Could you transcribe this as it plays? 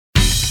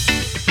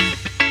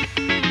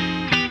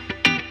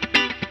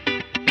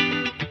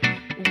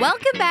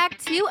Welcome back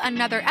to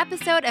another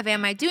episode of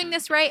Am I Doing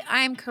This Right?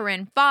 I'm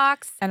Corinne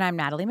Fox. And I'm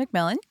Natalie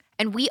McMillan.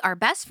 And we are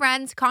best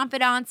friends,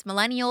 confidants,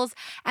 millennials,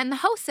 and the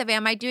hosts of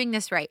Am I Doing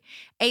This Right?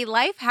 A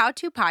life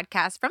how-to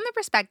podcast from the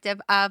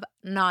perspective of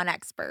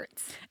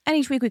non-experts. And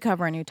each week we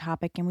cover a new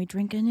topic and we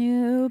drink a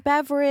new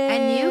beverage.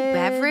 A new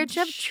beverage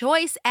of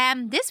choice.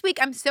 And this week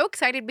I'm so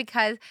excited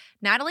because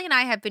Natalie and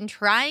I have been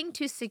trying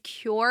to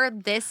secure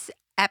this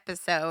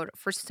episode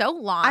for so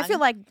long. I feel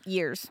like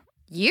years.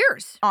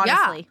 Years.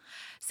 Honestly. Yeah.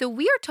 So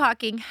we are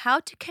talking how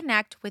to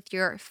connect with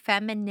your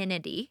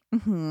femininity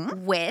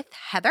with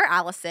Heather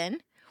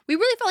Allison. We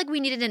really felt like we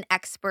needed an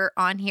expert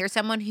on here,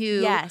 someone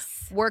who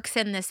works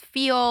in this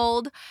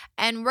field.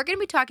 And we're going to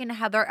be talking to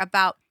Heather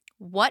about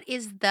what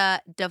is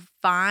the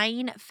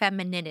divine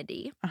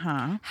femininity,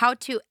 how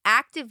to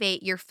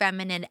activate your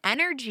feminine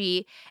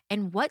energy,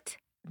 and what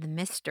the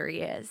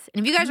mystery is.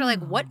 And if you guys are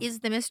like, what is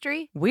the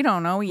mystery? We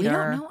don't know either. We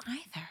don't know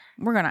either.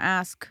 We're going to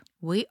ask.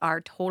 We are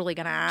totally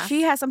going to ask.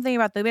 She has something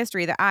about the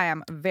mystery that I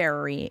am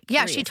very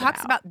curious Yeah, she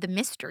talks about the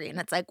mystery. And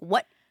it's like,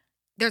 what?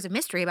 There's a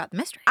mystery about the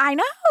mystery. I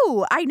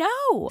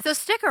know. So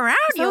stick around,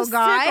 you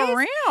guys.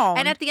 Stick around.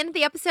 And at the end of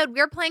the episode,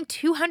 we're playing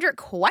 200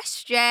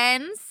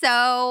 questions.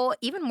 So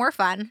even more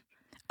fun.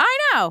 I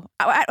know.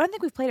 I don't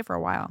think we've played it for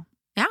a while.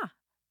 Yeah.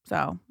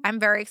 So I'm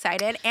very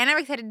excited. And I'm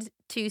excited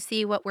to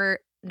see what we're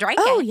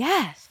drinking. Oh,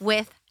 yes.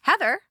 With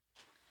Heather.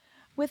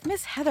 With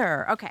Miss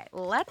Heather. Okay,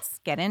 let's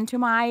get into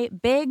my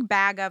big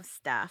bag of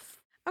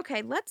stuff.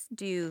 Okay, let's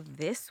do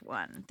this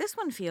one. This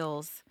one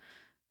feels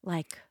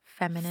like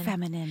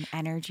feminine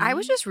energy. I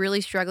was just really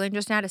struggling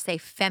just now to say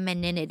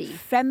femininity.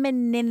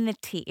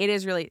 Femininity. It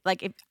is really,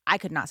 like, if I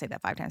could not say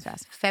that 5 times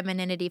fast.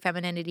 Femininity.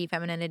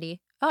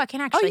 Oh, I can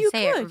actually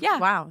say it. Yeah.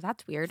 Wow,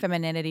 that's weird.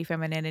 Ferinity. I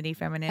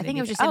think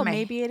it was just in my...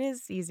 maybe it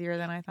is easier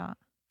than I thought.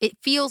 It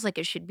feels like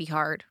it should be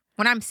hard.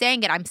 When I'm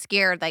saying it, I'm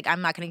scared. Like,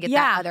 I'm not going to get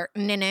that other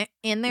in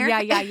there.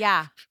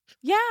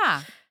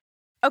 Yeah.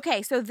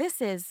 Okay, so this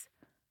is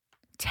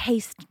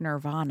Taste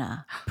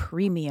Nirvana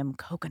Premium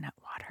Coconut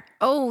Water.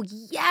 Oh,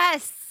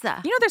 yes. You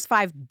know there's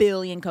 5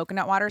 billion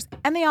coconut waters,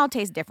 and they all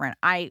taste different,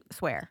 I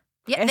swear.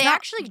 Yeah, they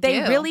actually do.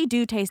 They really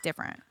do taste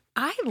different.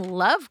 I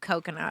love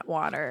coconut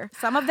water.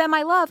 Some of them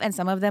I love, and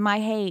some of them I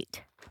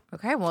hate.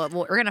 Okay, well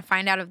we're going to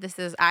find out if this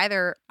is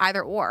either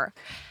or.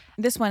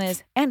 This one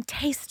is, and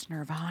Taste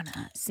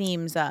Nirvana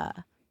seems,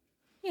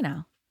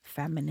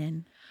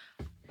 feminine.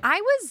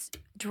 I was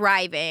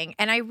driving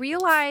and I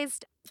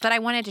realized that I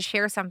wanted to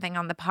share something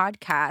on the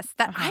podcast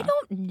that I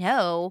don't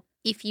know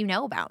if you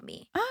know about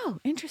me. Oh,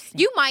 interesting.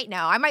 You might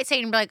know. I might say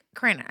it and be like,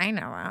 Corinne, I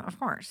know that, of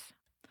course.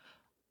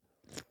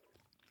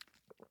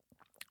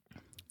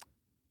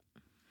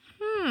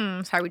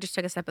 Sorry, we just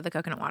took a sip of the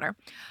coconut water.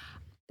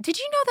 Did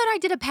you know that I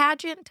did a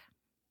pageant?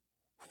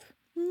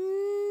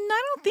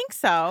 I don't think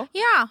so.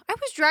 Yeah, I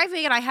was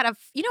driving and I had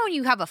when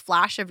you have a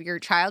flash of your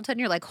childhood and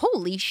you're like,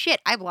 holy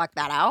shit, I blocked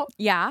that out.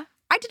 Yeah.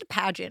 I did a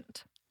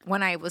pageant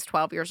when I was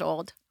 12 years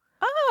old.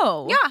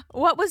 Oh. Yeah.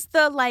 What was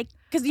the,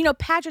 because,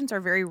 pageants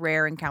are very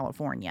rare in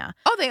California.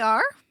 Oh, they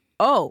are?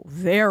 Oh,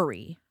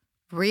 very.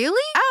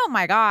 Really? Oh,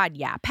 my God,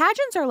 yeah.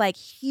 Pageants are,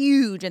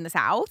 huge in the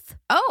South.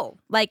 Oh.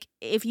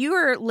 If you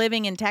were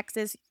living in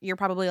Texas, you're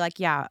probably like,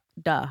 yeah,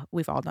 duh,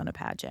 we've all done a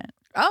pageant.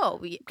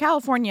 Oh.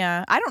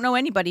 California, I don't know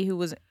anybody who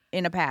was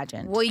in a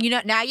pageant. Well,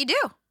 now you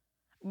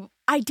do.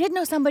 I did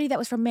know somebody that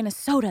was from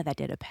Minnesota that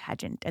did a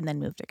pageant and then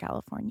moved to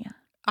California.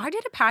 I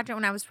did a pageant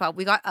when I was 12.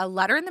 We got a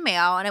letter in the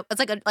mail, and it was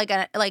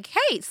like,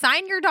 hey,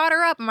 sign your daughter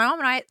up. My mom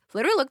and I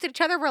literally looked at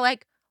each other. We're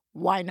like,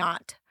 why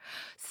not?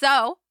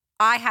 So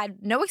I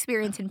had no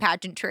experience in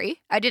pageantry.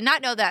 I did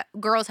not know that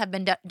girls have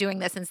been doing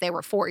this since they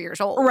were 4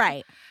 years old.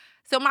 Right.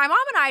 So my mom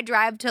and I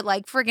drive to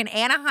friggin'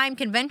 Anaheim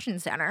Convention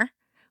Center.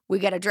 We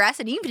get a dress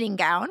and evening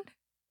gown.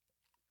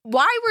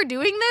 Why we're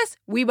doing this,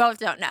 we both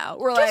don't know.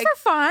 We're just for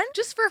fun.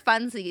 Just for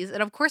funsies.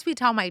 And of course we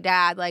tell my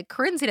dad,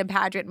 Corinne's in a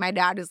pageant. My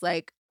dad is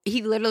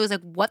he literally was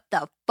like, what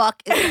the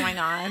fuck is going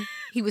on?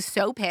 He was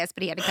so pissed,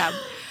 but he had to come.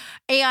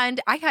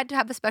 And I had to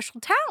have a special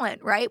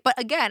talent, right? But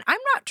again, I'm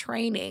not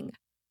training.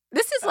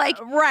 This is right.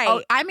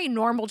 Oh, I'm a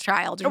normal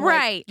child. And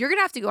right. You're going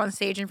to have to go on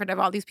stage in front of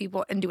all these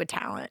people and do a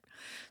talent.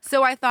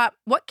 So I thought,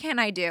 what can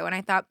I do? And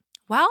I thought,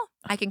 well,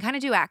 I can kind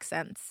of do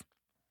accents.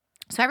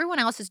 So everyone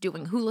else is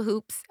doing hula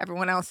hoops.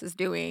 Everyone else is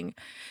doing,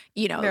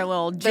 their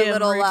little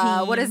gym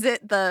routine. What is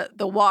it? The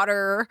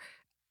water.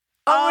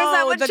 Oh, is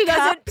that what she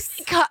cups?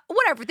 does?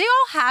 Whatever. They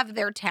all have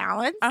their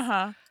talents.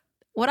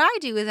 What I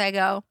do is I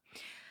go,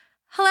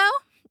 hello,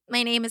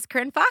 my name is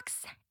Corinne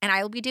Fox, and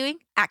I will be doing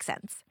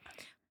accents.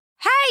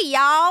 Hey,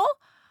 y'all.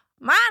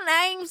 My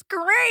name's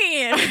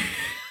Corinne.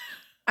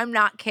 I'm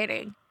not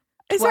kidding.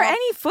 Is there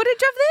any footage of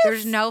this?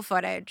 There's no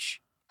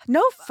footage.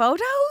 No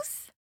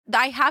photos?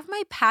 I have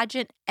my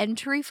pageant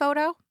entry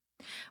photo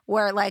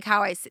where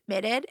how I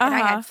submitted and I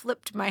had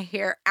flipped my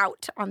hair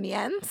out on the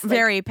ends.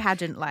 Very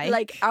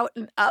pageant-like. Out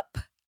and up.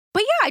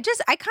 But yeah,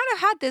 I kind of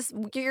had this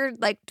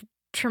weird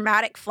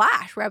traumatic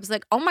flash where I was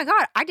like, oh my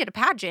God, I did a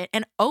pageant.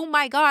 And oh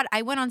my God,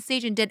 I went on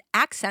stage and did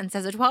accents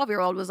as a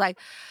 12-year-old. Was like,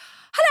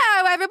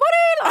 hello, everybody.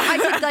 I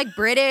did like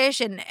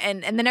British and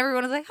then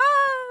everyone was like,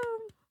 oh.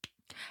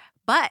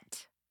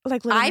 But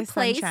like I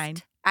placed sunshine.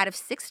 Out of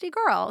 60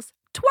 girls,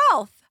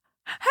 12th.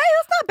 Hey,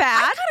 that's not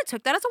bad. I kind of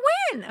took that as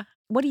a win.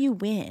 What do you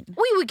win?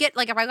 We would get,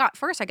 like, if I got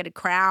first, I get a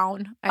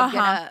crown.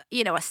 I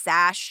get a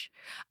sash.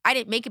 I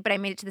didn't make it, but I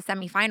made it to the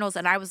semifinals,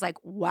 and I was like,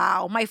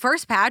 wow, my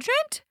first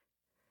pageant?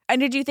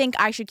 And did you think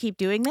I should keep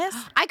doing this?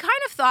 I kind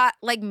of thought,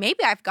 like,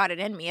 maybe I've got it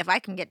in me if I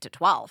can get to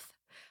 12th.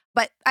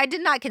 But I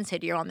did not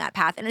consider you on that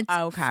path, and it's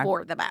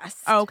for the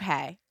best.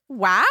 Okay.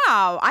 Wow.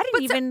 I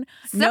didn't even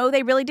know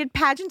they really did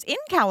pageants in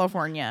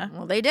California.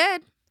 Well, they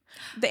did.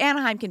 The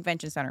Anaheim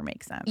Convention Center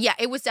makes sense. Yeah,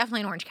 it was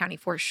definitely in Orange County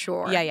for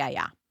sure.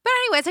 Yeah. But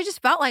anyways, I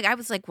just felt like I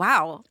was like,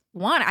 wow,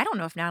 I don't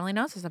know if Natalie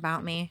knows this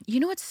about me. You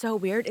know what's so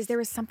weird is there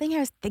was something I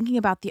was thinking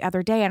about the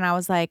other day, and I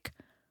was like,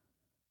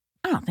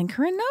 I don't think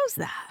Corinne knows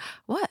that.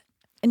 What?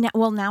 And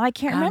now I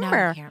can't remember.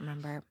 Now I can't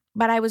remember.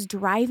 But I was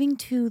driving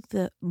to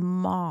the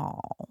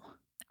mall.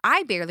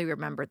 I barely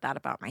remembered that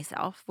about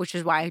myself, which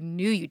is why I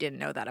knew you didn't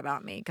know that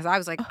about me. Because I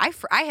was like,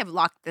 I have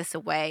locked this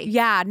away.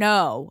 Yeah,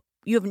 no.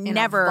 You have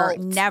never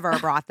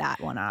brought that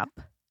one up.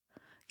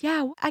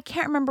 Yeah, I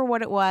can't remember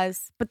what it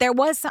was. But there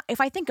was some,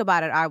 if I think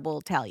about it, I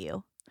will tell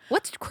you.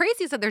 What's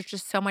crazy is that there's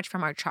just so much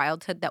from our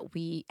childhood that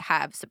we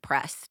have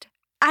suppressed.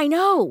 I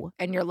know.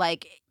 And you're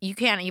like, you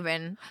can't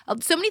even.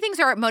 So many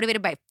things are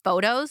motivated by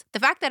photos. The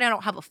fact that I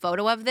don't have a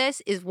photo of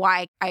this is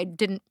why I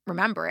didn't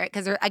remember it.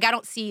 Because like, I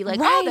don't see like,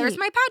 oh, there's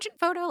my pageant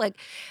photo. Like,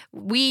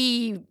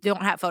 we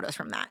don't have photos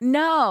from that.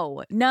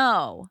 No.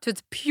 So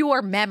it's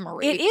pure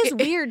memory. It is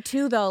weird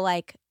too, though.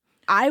 Like,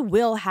 I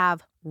will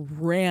have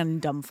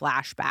random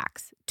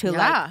flashbacks to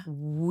like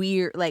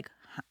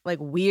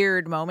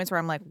weird moments where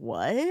I'm like,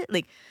 what?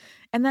 Like,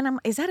 and then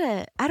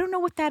I don't know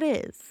what that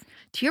is.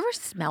 Do you ever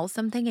smell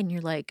something and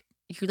you're like,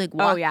 walk,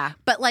 oh yeah.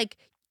 But like,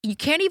 you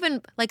can't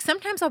even, like,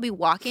 sometimes I'll be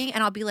walking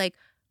and I'll be like,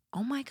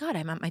 oh my God,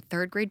 I'm at my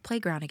 3rd grade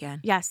playground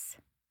again. Yes.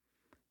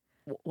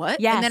 What?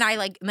 Yes. And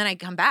then I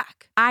come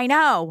back. I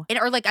know.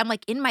 Or like, I'm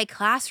like in my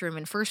classroom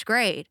in 1st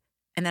grade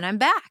and then I'm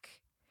back.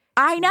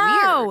 I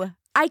know. Weird.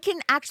 I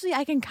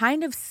can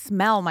kind of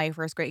smell my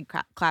 1st grade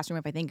classroom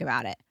if I think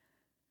about it.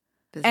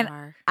 Bizarre.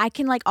 And I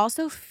can like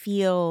also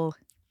feel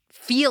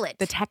it.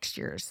 The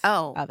textures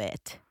of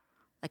it.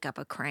 Like up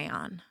a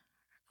crayon.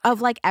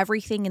 Of like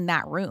everything in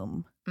that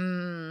room.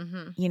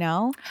 Mm-hmm. You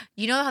know?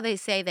 You know how they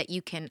say that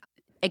you can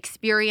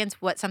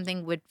experience what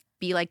something would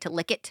be like to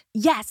lick it?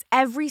 Yes,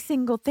 every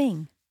single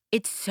thing.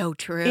 It's so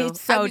true.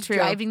 It's so true.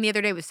 Driving the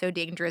other day, it was so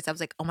dangerous. I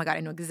was like, oh my God, I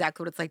know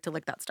exactly what it's like to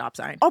lick that stop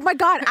sign. Oh my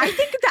God. I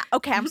think that,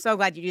 okay, I'm so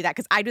glad you do that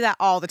because I do that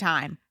all the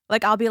time.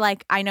 Like, I'll be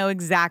like, I know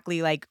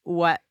exactly like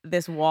what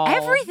this wall.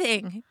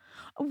 Everything.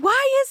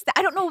 Why is that?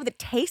 I don't know what it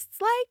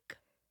tastes like,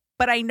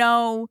 but I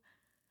know.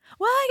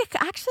 Well, I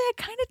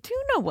kind of do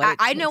know what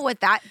I know what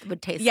that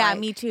would taste like. Yeah,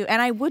 me too.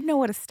 And I would know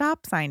what a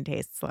stop sign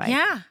tastes like.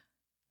 Yeah.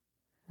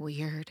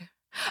 Weird.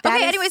 That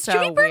okay, anyways, so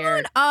should we bring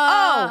weird.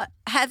 on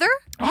Heather?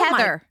 Heather. Oh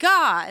my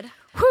God.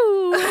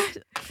 Whew.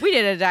 We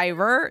did a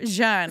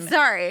diversion.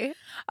 Sorry.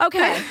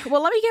 Okay.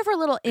 Well, let me give her a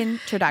little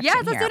introduction.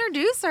 Yes, let's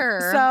introduce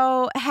her.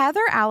 So,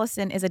 Heather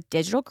Allison is a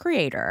digital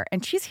creator,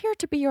 and she's here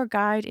to be your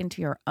guide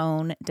into your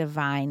own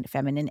divine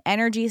feminine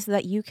energy so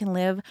that you can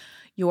live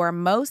your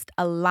most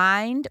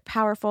aligned,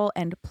 powerful,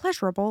 and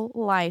pleasurable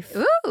life.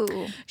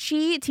 Ooh.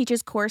 She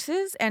teaches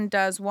courses and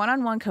does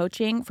one-on-one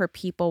coaching for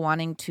people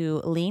wanting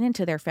to lean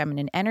into their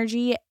feminine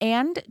energy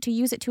and to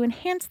use it to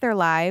enhance their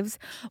lives,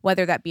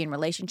 whether that be in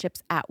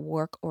relationships, at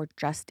work, or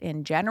just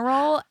in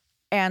general.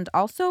 And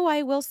also,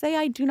 I will say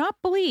I do not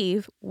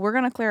believe, we're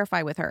going to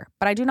clarify with her,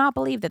 but I do not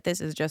believe that this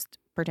is just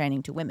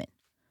pertaining to women.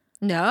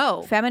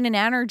 No. Feminine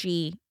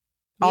energy.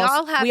 We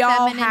all have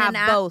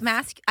both.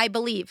 I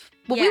believe.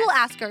 Well, yes. We will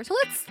ask her. So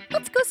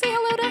let's go say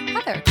hello to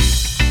Heather.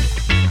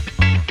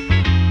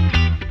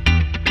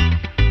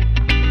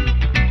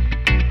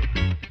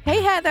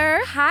 Hey, Heather.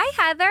 Hi,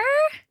 Heather.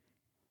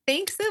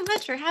 Thanks so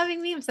much for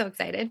having me. I'm so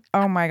excited.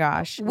 Oh my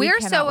gosh.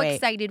 We're so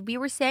excited. We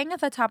were saying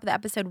at the top of the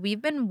episode,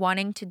 we've been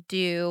wanting to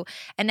do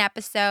an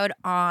episode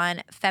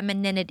on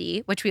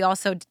femininity, which we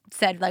also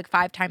said like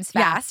 5 times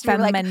fast. Yeah,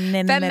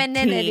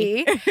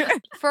 femininity.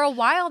 For a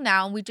while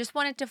now. We just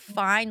wanted to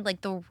find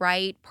like the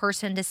right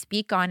person to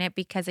speak on it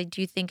because I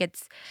do think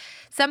it's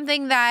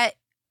something that,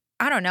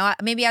 I don't know,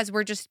 maybe as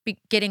we're just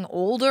getting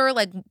older,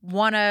 like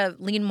want to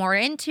lean more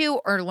into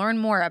or learn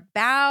more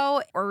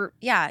about or,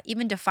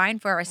 even define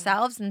for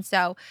ourselves. And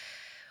so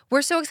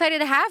we're so excited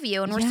to have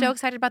you and we're so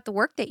excited about the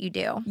work that you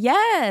do.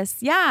 Yes.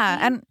 Yeah.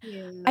 Thank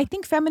you. I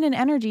think feminine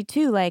energy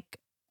too, like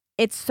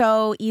it's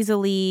so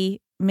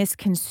easily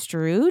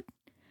misconstrued.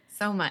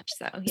 So much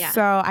so, yeah.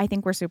 So I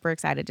think we're super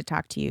excited to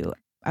talk to you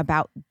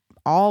about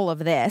all of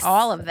this.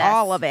 All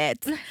of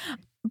it.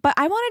 But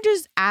I want to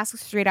just ask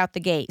straight out the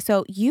gate.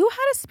 So you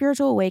had a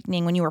spiritual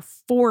awakening when you were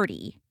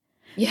 40.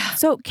 Yeah.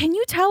 So can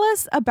you tell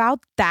us about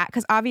that?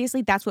 Because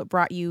obviously that's what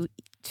brought you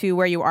to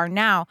where you are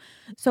now.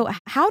 So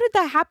how did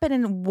that happen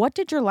and what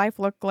did your life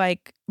look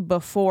like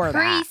before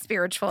that?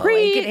 Pre-spiritual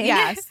awakening.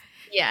 Yes.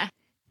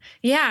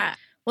 Yeah.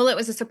 Well, it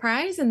was a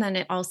surprise. And then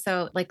it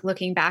also, like,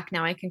 looking back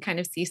now, I can kind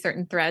of see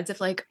certain threads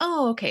of like,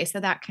 oh, okay, so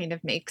that kind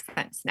of makes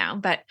sense now.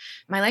 But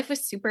my life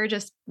was super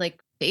just like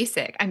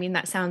basic. I mean,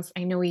 that sounds,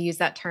 I know we use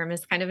that term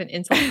as kind of an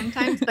insult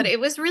sometimes, but it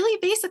was really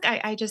basic.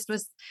 I just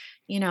was,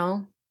 you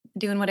know,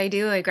 doing what I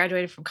do. I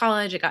graduated from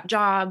college, I got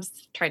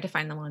jobs, tried to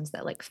find the ones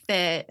that like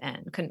fit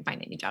and couldn't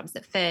find any jobs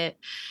that fit.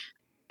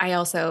 I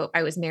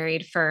was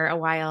married for a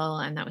while,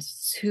 and that was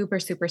super,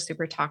 super,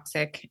 super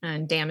toxic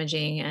and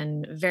damaging,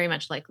 and very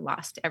much like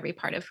lost every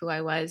part of who I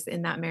was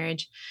in that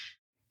marriage.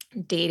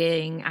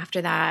 Dating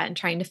after that and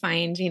trying to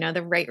find,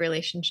 the right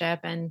relationship.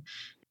 And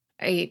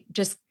I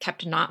just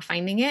kept not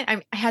finding it.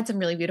 I had some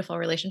really beautiful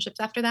relationships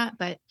after that,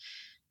 but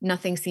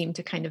nothing seemed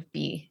to kind of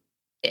be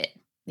it,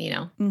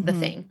 the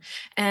thing.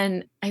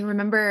 And I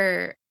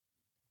remember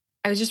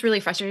I was just really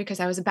frustrated because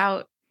I was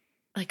about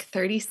like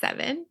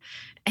 37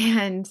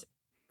 and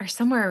or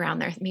somewhere around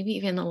there, maybe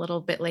even a little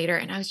bit later.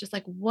 And I was just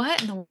like,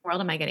 what in the world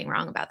am I getting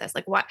wrong about this?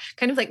 Like, what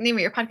kind of like name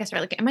of your podcast,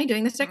 right? Like, am I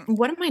doing this?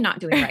 What am I not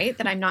doing right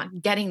that I'm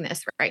not getting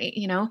this right?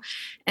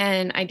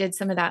 And I did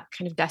some of that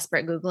kind of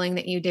desperate Googling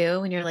that you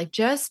do when you're like,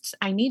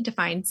 I need to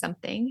find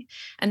something.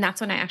 And that's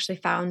when I actually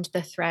found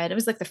the thread. It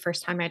was like the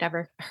first time I'd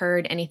ever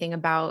heard anything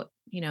about,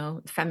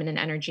 feminine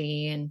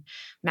energy and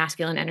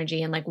masculine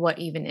energy and like, what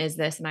even is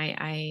this? And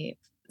I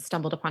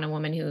stumbled upon a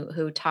woman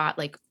who taught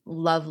like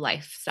love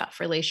life stuff,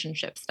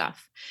 relationship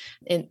stuff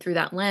through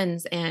that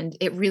lens. And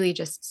it really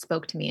just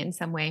spoke to me in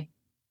some way.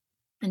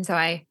 And so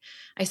I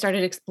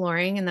started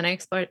exploring, and then I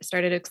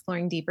started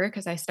exploring deeper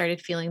because I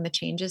started feeling the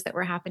changes that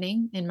were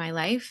happening in my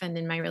life and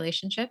in my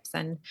relationships.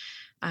 And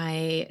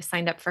I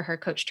signed up for her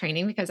coach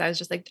training because I was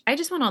just like, I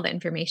just want all the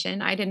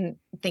information. I didn't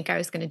think I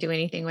was going to do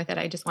anything with it.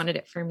 I just wanted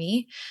it for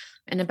me.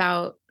 And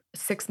about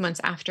 6 months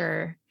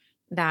after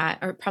that,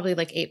 or probably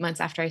like 8 months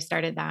after I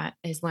started that,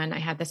 is when I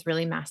had this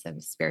really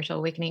massive spiritual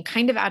awakening,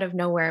 kind of out of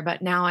nowhere.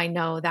 But now I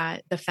know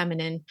that the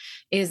feminine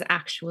is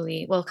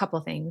actually, well, a couple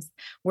of things.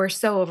 We're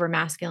so over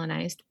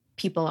masculinized,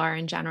 people are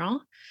in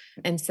general.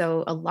 And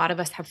so a lot of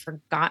us have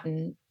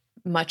forgotten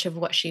much of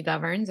what she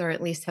governs, or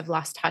at least have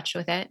lost touch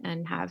with it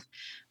and have,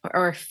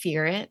 or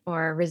fear it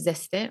or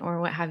resist it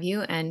or what have you.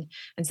 And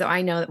so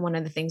I know that one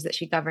of the things that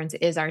she governs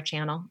is our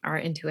channel, our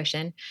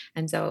intuition.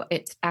 And so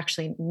it's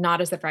actually not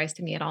a surprise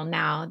to me at all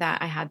now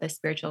that I had this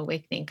spiritual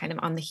awakening kind of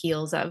on the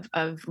heels of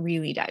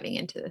really diving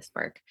into this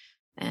work.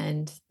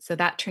 And so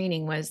that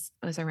training was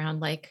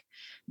around like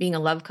being a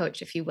love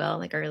coach, if you will,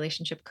 like a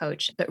relationship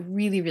coach. But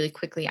really, really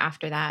quickly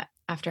after that,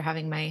 after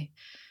having my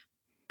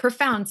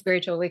profound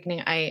spiritual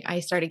awakening, I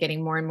started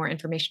getting more and more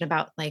information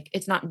about like,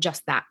 it's not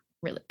just that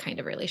kind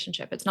of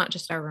relationship. It's not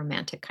just our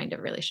romantic kind of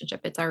relationship.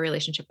 It's our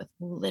relationship with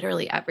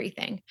literally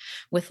everything,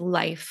 with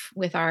life,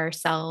 with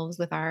ourselves,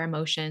 with our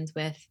emotions,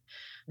 with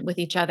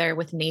each other,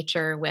 with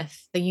nature,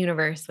 with the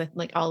universe, with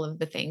like all of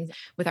the things,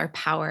 with our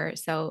power.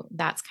 So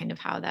that's kind of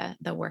how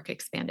the work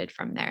expanded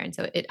from there. And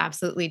so it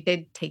absolutely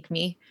did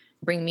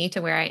bring me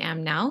to where I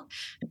am now.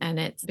 And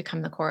it's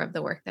become the core of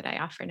the work that I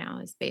offer now,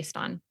 is based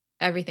on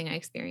everything I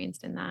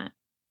experienced in that.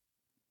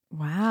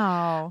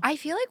 Wow. I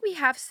feel like we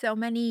have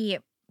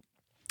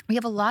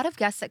a lot of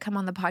guests that come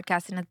on the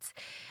podcast, and it's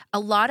a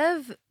lot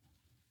of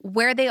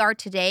where they are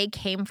today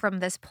came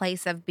from this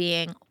place of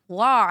being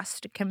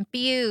lost,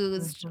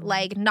 confused,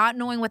 like not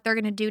knowing what they're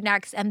going to do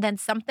next. And then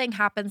something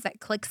happens that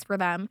clicks for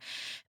them,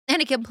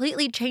 and it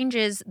completely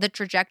changes the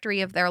trajectory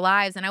of their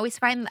lives. And I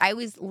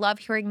always love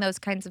hearing those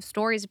kinds of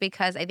stories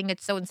because I think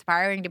it's so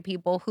inspiring to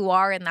people who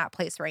are in that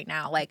place right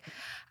now. Like,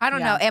 I don't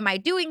know, am I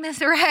doing this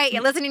right?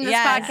 You're listening to this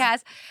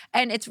podcast.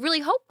 And it's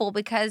really hopeful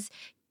because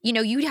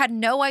you had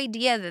no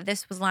idea that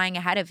this was lying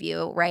ahead of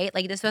you, right?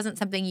 Like this wasn't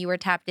something you were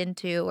tapped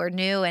into or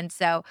knew. And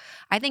so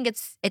I think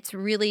it's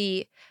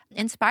really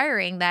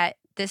inspiring that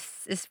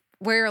this is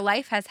where your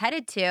life has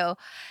headed to.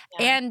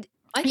 Yeah. And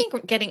I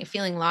think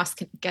feeling lost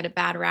can get a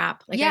bad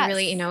rap. Like I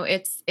really,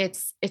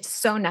 it's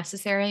so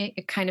necessary.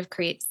 It kind of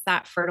creates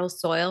that fertile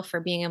soil for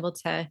being able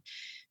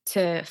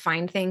to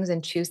find things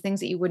and choose things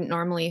that you wouldn't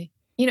normally.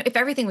 If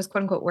everything was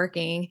quote unquote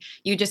working,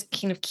 you just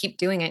kind of keep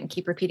doing it and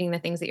keep repeating the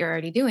things that you're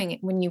already doing.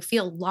 When you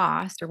feel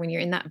lost, or when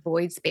you're in that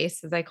void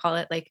space, as I call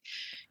it, like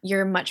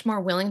you're much more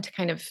willing to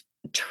kind of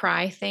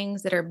try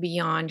things that are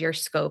beyond your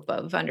scope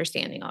of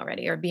understanding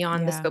already, or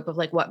beyond the scope of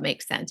like what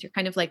makes sense. You're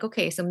kind of like,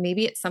 okay, so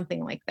maybe it's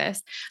something like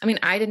this. I mean,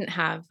 I didn't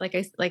have I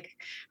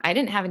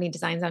didn't have any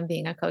designs on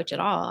being a coach at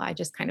all. I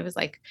just kind of was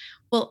like,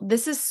 well,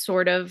 this is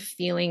sort of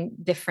feeling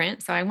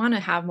different, so I want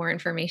to have more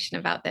information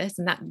about this.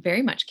 And that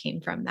very much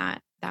came from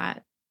that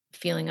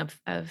feeling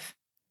of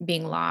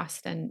being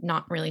lost and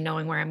not really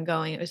knowing where I'm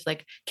going. It was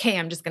like, okay,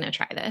 I'm just going to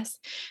try this.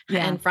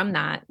 Yeah. And from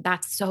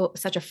that's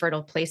such a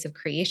fertile place of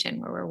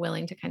creation where we're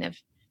willing to kind of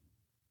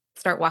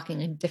start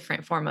walking a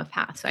different form of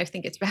path. So I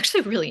think it's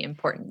actually really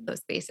important, those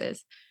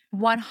spaces.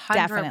 100%.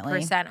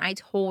 Definitely. I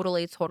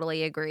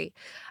totally agree.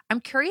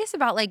 I'm curious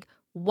about like,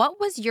 what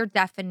was your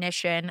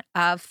definition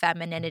of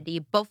femininity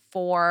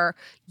before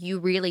you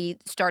really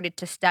started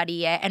to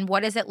study it? And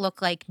what does it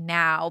look like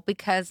now?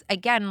 Because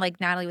again, like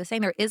Natalie was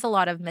saying, there is a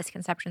lot of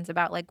misconceptions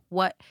about like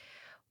what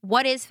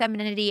what is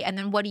femininity, and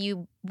then what do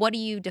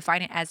you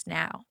define it as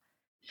now?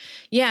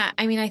 Yeah,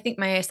 I mean, I think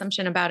my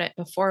assumption about it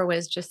before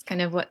was just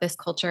kind of what this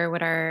culture,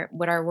 what our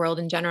world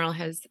in general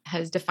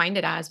has defined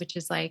it as, which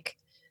is like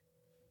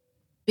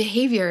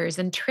behaviors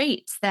and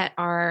traits that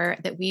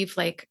we've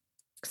like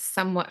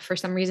somewhat for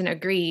some reason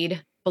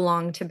agreed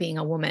belong to being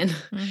a woman,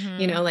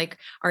 like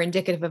are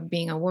indicative of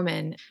being a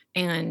woman.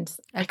 And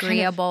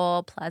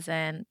agreeable,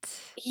 pleasant.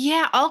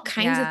 Yeah, all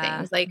kinds of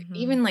things. Like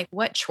even like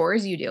what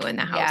chores you do in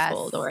the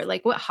household, or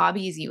like what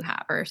hobbies you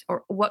have, or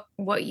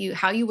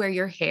how you wear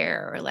your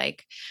hair, or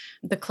like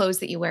the clothes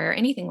that you wear, or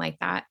anything like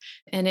that.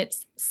 And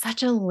it's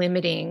such a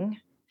limiting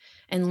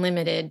and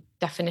limited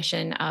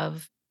definition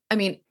of, I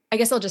mean, I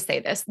guess I'll just say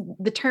this.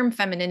 The term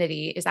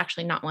femininity is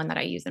actually not one that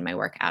I use in my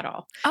work at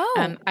all.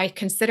 I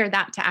consider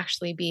that to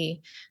actually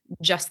be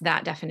just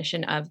that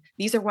definition of,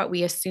 these are what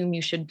we assume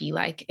you should be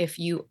like if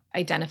you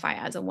identify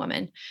as a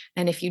woman.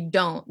 And if you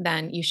don't,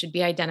 then you should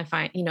be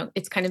identifying,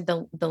 it's kind of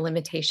the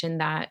limitation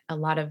that a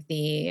lot of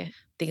the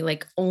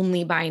like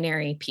only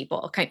binary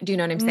people do you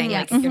know what I'm saying?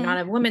 Yes. Like if you're not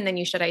a woman, then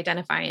you should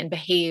identify and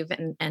behave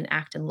and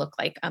act and look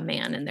like a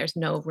man. And there's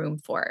no room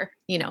for,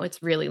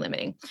 it's really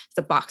limiting. It's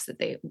a box that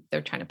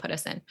they're trying to put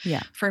us in.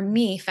 Yeah. For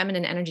me,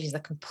 feminine energy is a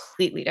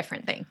completely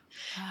different thing.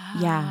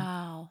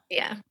 Wow.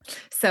 Yeah.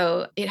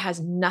 So it has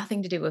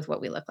nothing to do with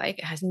what we look like.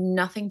 It has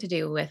nothing to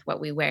do with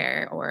what we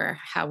wear or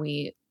how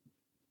we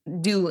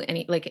do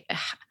any, like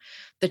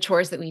the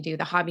chores that we do,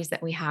 the hobbies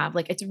that we have.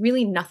 Like it's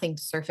really nothing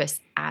surface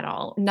at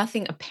all,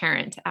 nothing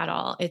apparent at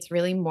all. It's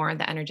really more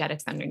the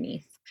energetics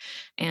underneath.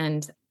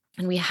 And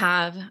we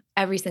have,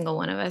 every single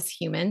one of us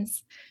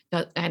humans,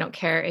 I don't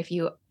care if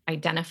you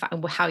identify,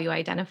 how you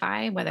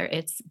identify, whether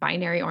it's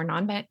binary or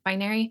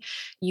non-binary,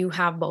 you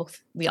have both.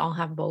 We all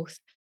have both.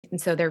 And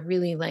so they're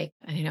really like,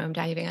 I'm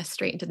diving us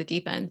straight into the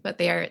deep end, but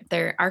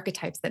they're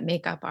archetypes that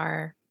make up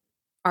our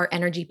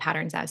energy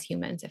patterns as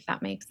humans, if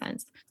that makes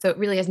sense. So it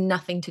really has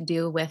nothing to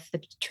do with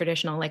the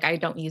traditional, like I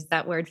don't use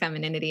that word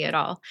femininity at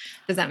all.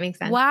 Does that make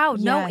sense? Wow.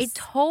 Yes. No, it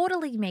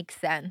totally makes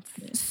sense.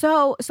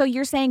 So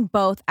you're saying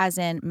both as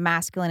in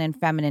masculine and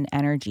feminine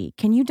energy.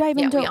 Can you dive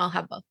into we all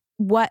have both.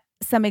 What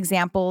some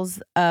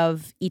examples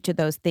of each of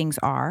those things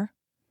are?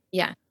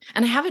 Yeah.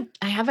 And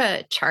I have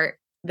a chart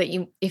that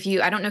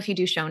I don't know if you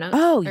do show notes.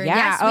 Oh,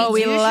 yeah. Yes,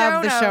 we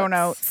love the show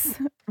notes.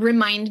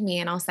 Remind me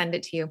and I'll send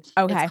it to you.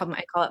 Okay. I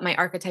call it my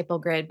archetypal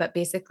grid, but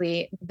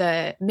basically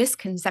the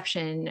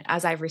misconception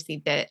as I've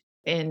received it,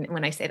 and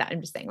when I say that,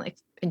 I'm just saying like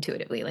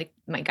intuitively, like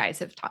my guides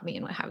have taught me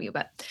and what have you,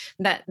 but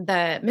that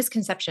the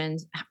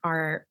misconceptions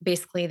are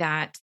basically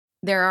that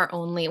there are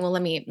only, well,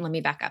 let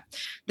me back up.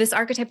 This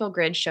archetypal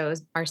grid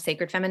shows our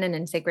sacred feminine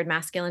and sacred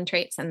masculine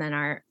traits, and then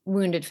our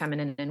wounded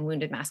feminine and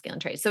wounded masculine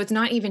traits. So it's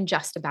not even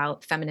just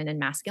about feminine and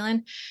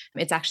masculine.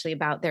 It's actually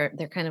about they're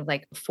kind of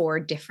like 4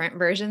 different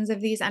versions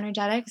of these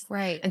energetics.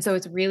 Right. And so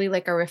it's really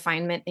like a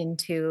refinement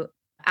into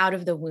out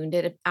of the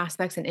wounded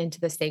aspects and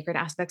into the sacred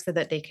aspects so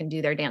that they can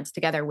do their dance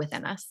together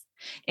within us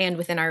and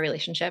within our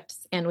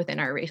relationships and within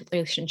our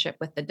relationship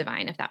with the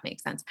divine, if that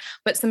makes sense.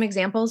 But some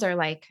examples are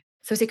like,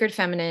 so sacred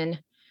feminine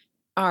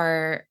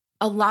are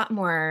a lot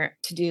more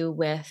to do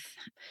with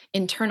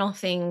internal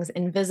things,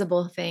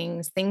 invisible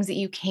things that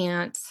you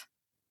can't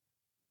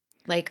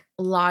like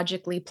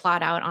logically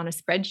plot out on a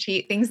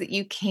spreadsheet, things that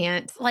you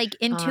can't. Like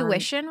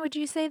intuition, would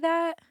you say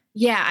that?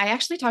 Yeah, I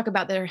actually talk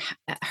about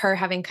her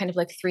having kind of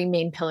like 3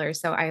 main pillars.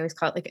 So I always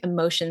call it like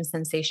emotion,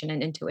 sensation,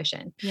 and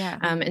intuition. Yeah.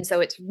 And so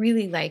it's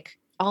really like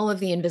all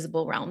of the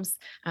invisible realms.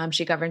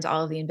 She governs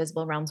all of the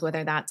invisible realms,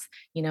 whether that's,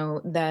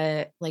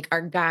 the like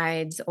our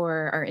guides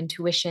or our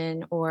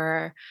intuition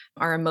or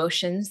our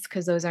emotions,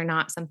 because those are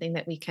not something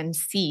that we can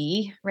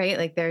see, right?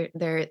 Like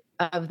they're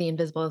of the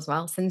invisible as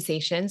well.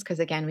 Sensations, because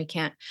again, we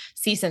can't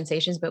see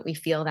sensations, but we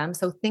feel them.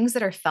 So things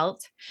that are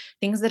felt,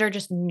 things that are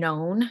just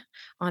known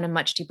on a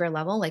much deeper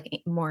level, like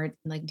more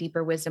like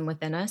deeper wisdom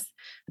within us,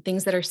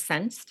 things that are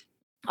sensed,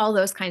 all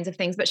those kinds of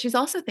things. But she's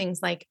also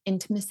things like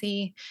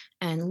intimacy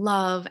and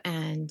love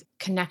and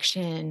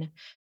connection,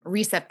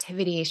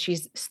 receptivity.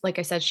 She's, like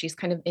I said, she's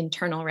kind of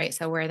internal, right?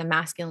 So where the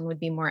masculine would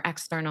be more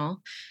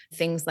external,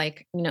 things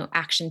like,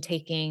 action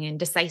taking and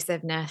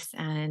decisiveness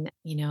and,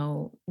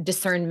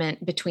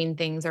 discernment between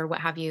things or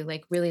what have you,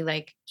 like really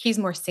like he's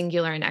more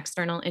singular and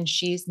external and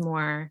she's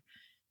more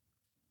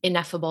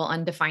ineffable,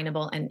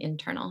 undefinable and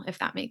internal, if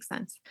that makes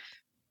sense.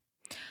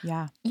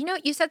 Yeah.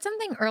 You said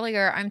something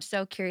earlier I'm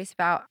so curious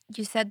about.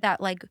 You said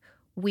that like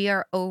we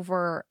are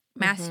over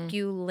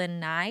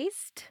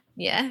masculinized.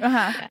 Yeah.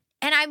 Uh-huh.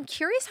 And I'm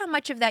curious how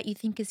much of that you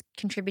think is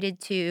contributed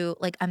to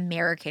like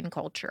American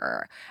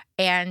culture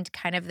and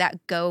kind of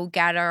that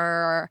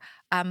go-getter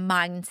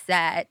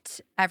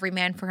mindset, every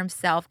man for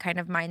himself kind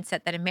of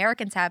mindset that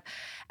Americans have,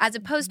 as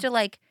opposed to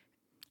like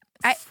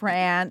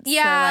France.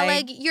 Yeah,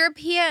 like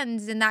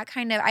Europeans and that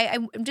kind of.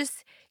 I'm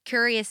just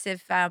curious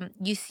if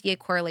you see a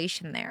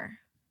correlation there.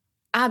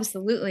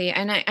 Absolutely.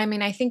 And I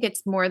mean, I think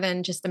it's more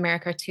than just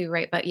America too,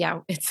 right? But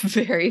yeah, it's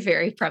very,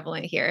 very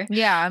prevalent here.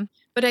 Yeah.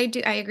 But I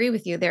agree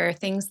with you. There are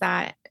things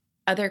that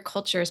other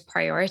cultures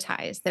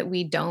prioritize that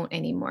we don't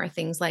anymore.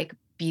 Things like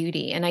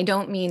beauty. And I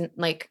don't mean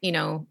like,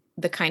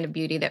 the kind of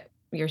beauty that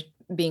you're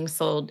being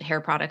sold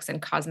hair products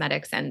and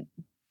cosmetics and,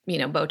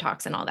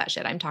 Botox and all that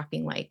shit. I'm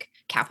talking like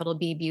capital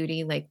B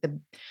beauty, like the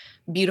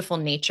beautiful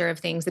nature of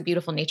things, the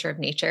beautiful nature of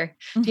nature.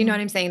 Do you know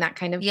what I'm saying? That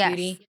kind of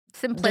beauty.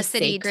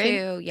 Simplicity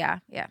too. Yeah.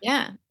 Yeah.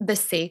 Yeah. The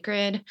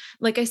sacred,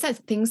 like I said,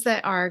 things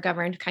that are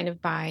governed kind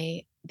of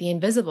by the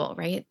invisible,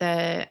 right?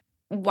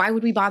 Why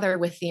would we bother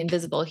with the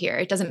invisible here?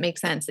 It doesn't make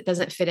sense. It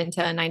doesn't fit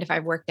into a 9 to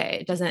 5 workday.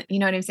 It doesn't, you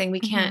know what I'm saying? We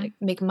can't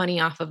make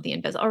money off of the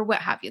invisible or what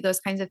have you,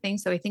 those kinds of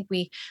things. So I think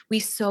we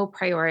so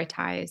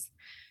prioritize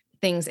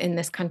things in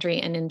this country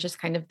and in just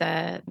kind of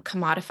the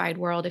commodified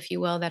world, if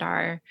you will,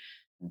 that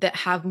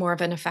have more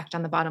of an effect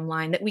on the bottom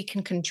line that we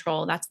can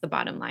control. That's the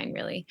bottom line,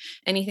 really.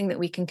 Anything that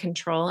we can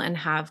control and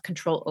have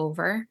control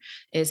over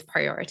is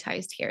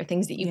prioritized here.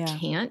 Things that you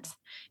can't,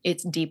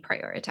 it's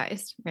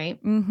deprioritized, right?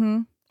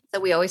 So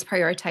we always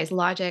prioritize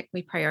logic.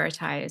 We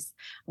prioritize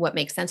what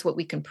makes sense, what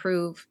we can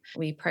prove.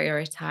 We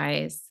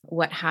prioritize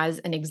what has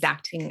an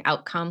exacting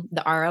outcome,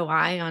 the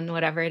ROI on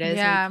whatever it is.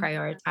 Yeah. We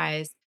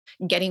prioritize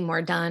getting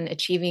more done,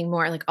 achieving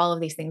more, like all of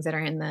these things that are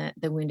in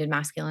the wounded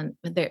masculine,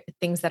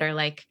 things that are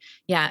like,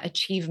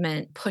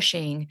 achievement,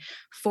 pushing,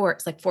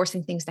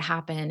 forcing things to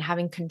happen,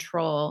 having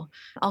control,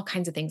 all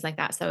kinds of things like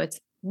that. So it's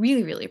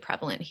really, really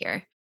prevalent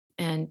here.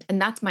 And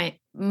that's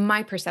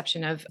my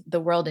perception of the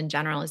world in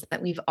general, is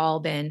that we've all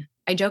been,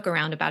 I joke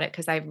around about it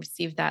because I've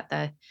received that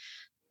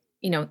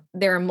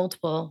there are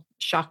multiple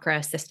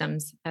chakra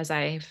systems as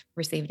I've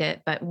received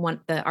it, but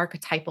the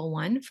archetypal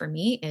one for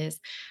me is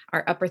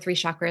our upper 3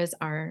 chakras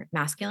are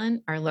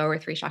masculine, our lower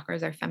 3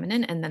 chakras are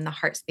feminine, and then the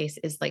heart space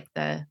is like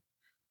the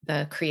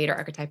creator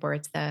archetype, or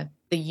it's the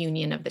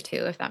union of the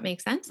two, if that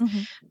makes sense.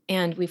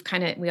 And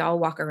we all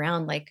walk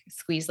around like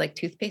squeeze like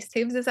toothpaste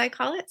tubes, as I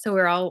call it. So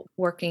we're all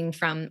working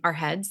from our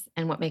heads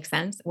and what makes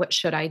sense. What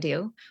should I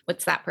do?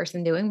 What's that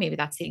person doing? Maybe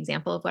that's the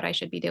example of what I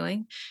should be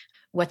doing.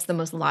 What's the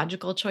most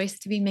logical choice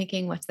to be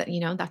making? What's that,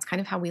 that's kind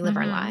of how we live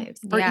our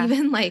lives. Or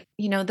even like,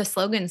 the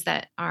slogans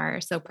that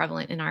are so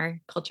prevalent in our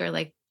culture,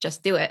 like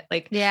just do it.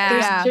 Like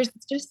there's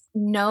just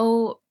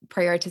no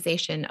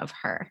prioritization of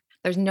her.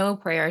 There's no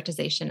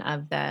prioritization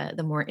of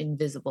the more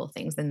invisible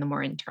things and the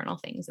more internal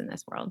things in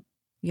this world.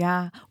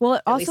 Yeah. Well,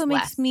 it also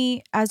makes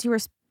me, as you were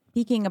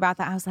speaking about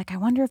that, I was like, I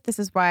wonder if this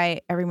is why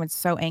everyone's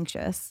so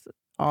anxious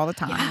all the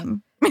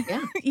time.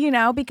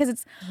 Yeah. Because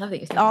it's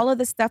all of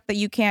the stuff that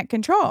you can't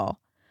control.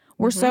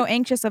 We're so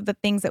anxious of the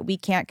things that we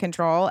can't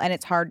control, and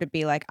it's hard to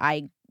be like,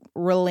 I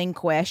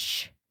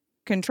relinquish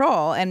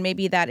control. And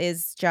maybe that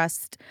is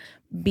just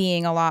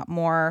being a lot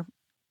more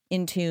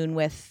in tune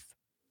with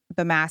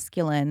the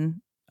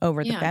masculine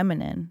over the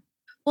feminine.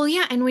 Well,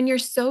 yeah. And when you're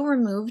so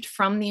removed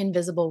from the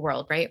invisible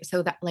world, right?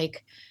 So that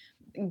like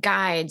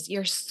guides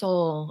your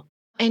soul,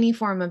 any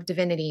form of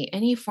divinity,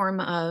 any form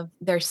of,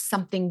 there's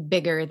something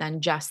bigger than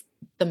just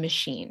the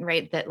machine,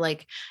 right? That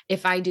like,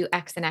 if I do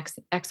X and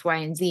X, Y,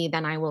 and Z,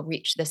 then I will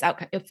reach this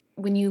outcome.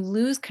 When you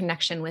lose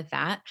connection with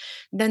that,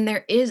 then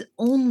there is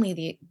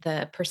only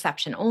the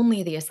perception,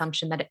 only the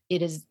assumption that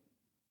it is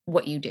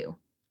what you do.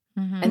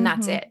 And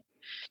that's it.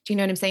 Do you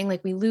know what I'm saying?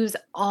 Like we lose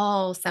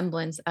all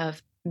semblance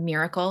of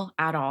miracle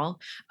at all,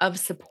 of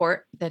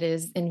support that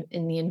is in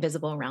the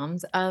invisible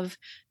realms, of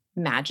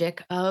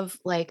magic, of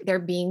like there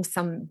being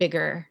some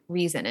bigger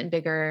reason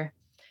and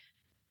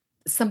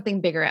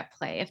something bigger at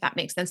play, if that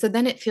makes sense. So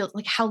then it feels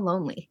like, how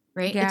lonely,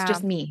 right? Yeah. It's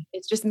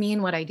just me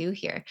and what I do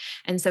here.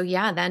 And so,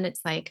 then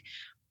it's like,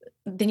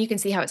 then you can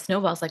see how it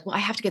snowballs. Like, well, I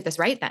have to get this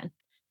right then.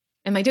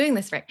 Am I doing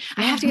this right?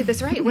 I have to get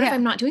this right. What if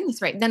I'm not doing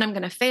this right? Then I'm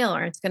going to fail,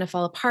 or it's going to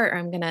fall apart, or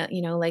I'm going to,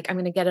 I'm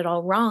going to get it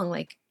all wrong.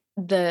 Like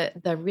the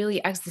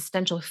really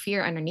existential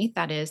fear underneath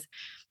that is,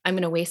 I'm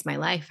going to waste my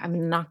life.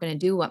 I'm not going to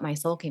do what my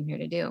soul came here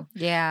to do.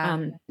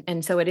 Yeah.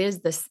 And so it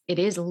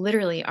is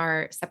literally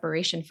our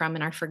separation from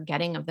and our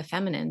forgetting of the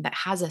feminine that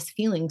has us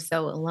feeling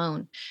so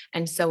alone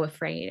and so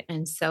afraid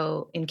and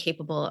so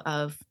incapable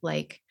of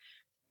like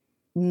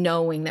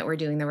knowing that we're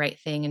doing the right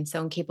thing, and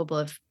so incapable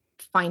of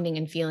finding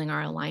and feeling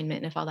our alignment.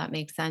 And if all that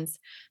makes sense,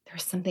 there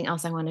was something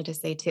else I wanted to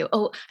say too.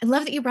 Oh, I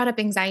love that you brought up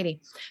anxiety.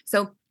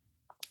 So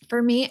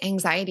for me,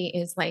 anxiety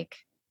is like,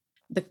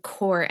 the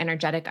core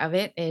energetic of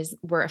it is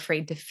we're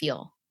afraid to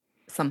feel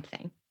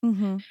something.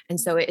 And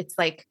so it's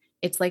like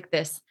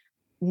this,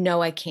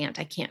 no, I can't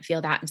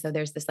feel that. And so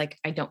there's this, like,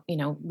 I don't,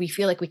 we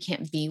feel like we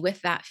can't be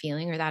with that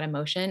feeling or that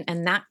emotion.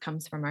 And that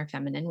comes from our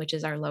feminine, which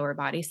is our lower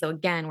body. So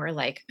again, we're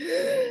like,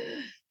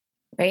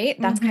 right.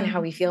 That's kind of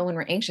how we feel when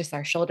we're anxious.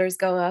 Our shoulders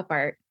go up,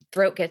 our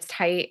throat gets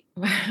tight.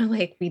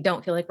 Like we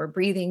don't feel like we're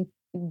breathing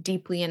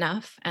deeply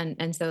enough.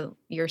 And so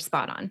you're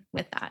spot on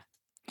with that.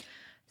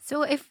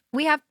 So if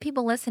we have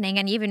people listening,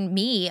 and even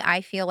me,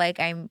 I feel like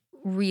I'm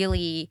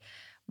really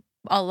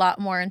a lot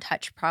more in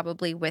touch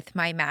probably with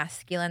my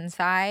masculine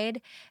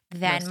side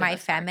than my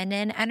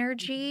feminine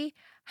energy.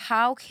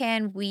 How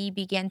can we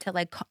begin to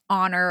like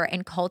honor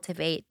and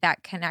cultivate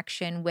that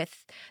connection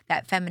with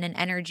that feminine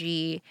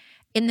energy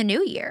in the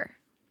new year?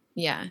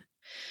 Yeah.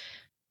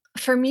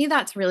 For me,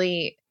 that's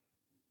really,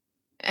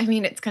 I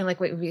mean, it's kind of like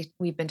what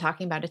we've been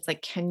talking about. It's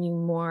like, can you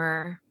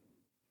more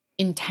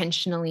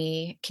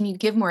can you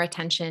give more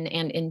attention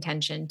and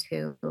intention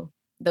to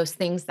those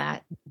things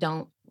that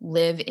don't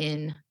live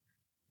in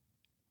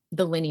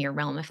the linear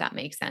realm, if that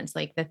makes sense?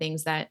 Like the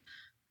things that,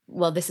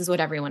 well, this is what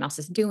everyone else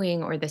is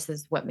doing, or this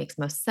is what makes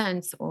most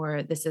sense,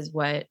 or this is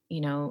what,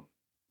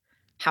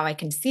 how I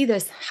can see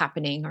this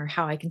happening, or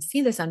how I can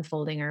see this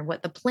unfolding, or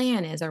what the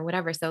plan is, or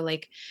whatever. So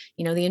like,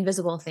 the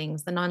invisible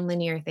things, the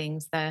nonlinear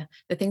things, the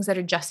things that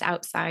are just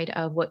outside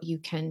of what you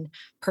can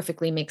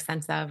perfectly make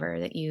sense of, or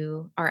that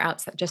you are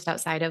outside, just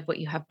outside of what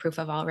you have proof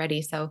of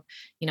already. So,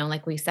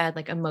 like we said,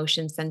 like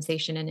emotion,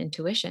 sensation, and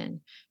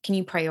intuition. Can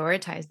you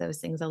prioritize those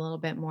things a little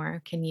bit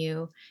more? Can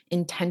you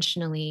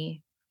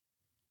intentionally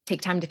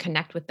take time to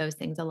connect with those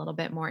things a little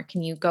bit more?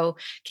 Can you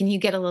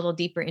get a little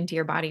deeper into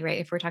your body, right?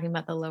 If we're talking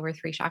about the lower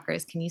 3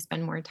 chakras, can you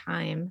spend more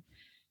time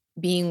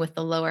being with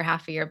the lower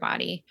half of your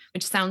body?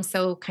 Which sounds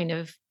so kind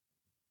of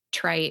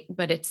trite,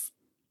 but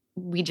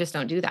we just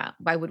don't do that.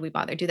 Why would we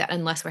bother do that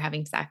unless we're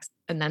having sex?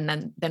 And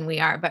then we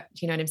are. But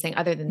you know what I'm saying?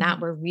 Other than that,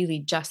 we're really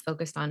just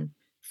focused on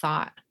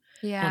thought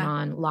and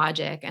on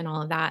logic and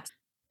all of that.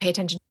 Pay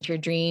attention to your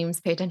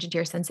dreams, pay attention to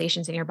your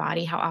sensations in your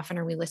body. How often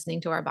are we listening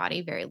to our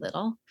body? Very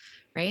little,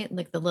 right?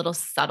 Like the little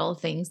subtle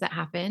things that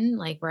happen,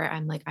 like where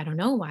I'm like, I don't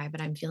know why,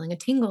 but I'm feeling a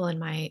tingle in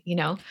my, in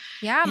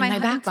my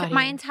back body.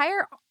 My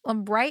entire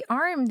right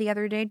arm the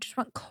other day just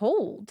went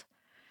cold.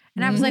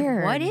 And I was like,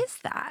 what is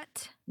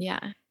that?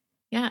 Yeah.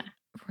 Yeah.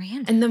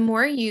 Random. And the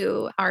more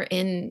you are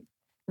in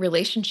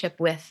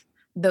relationship with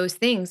those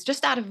things,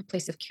 just out of a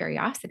place of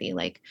curiosity,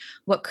 like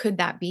what could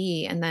that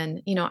be? And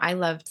then,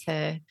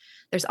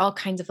 there's all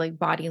kinds of like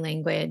body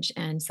language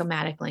and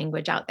somatic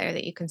language out there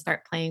that you can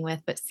start playing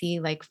with, but see,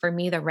 like for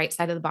me, the right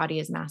side of the body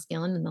is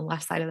masculine and the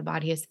left side of the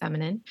body is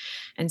feminine.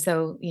 And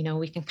so,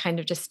 we can kind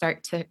of just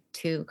start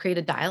to create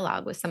a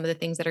dialogue with some of the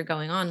things that are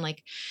going on.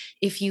 Like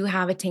if you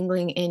have a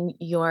tingling in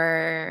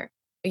your,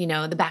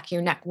 the back of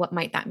your neck, what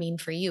might that mean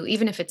for you?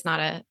 Even if it's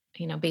not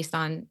based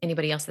on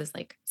anybody else's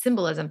like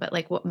symbolism, but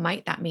like, what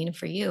might that mean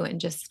for you?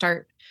 And just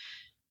start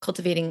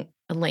cultivating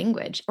a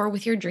language. Or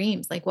with your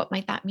dreams, like what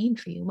might that mean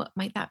for you? What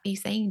might that be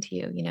saying to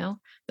you?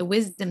 The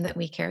wisdom that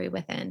we carry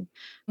within.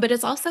 But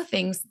it's also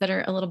things that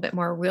are a little bit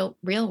more real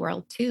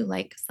world too,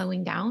 like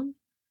slowing down.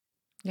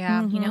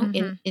 Yeah.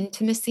 In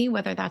intimacy,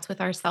 whether that's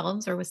with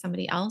ourselves or with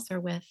somebody else, or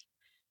with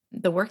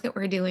the work that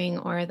we're doing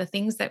or the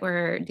things that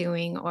we're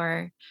doing,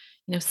 or,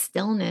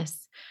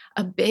 stillness.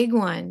 A big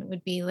one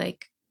would be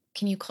like,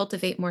 can you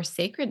cultivate more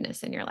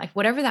sacredness in your life?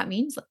 Whatever that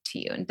means to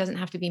you. And it doesn't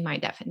have to be my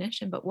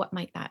definition, but what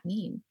might that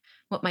mean?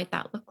 What might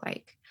that look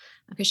like?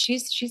 Because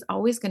she's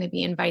always going to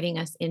be inviting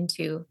us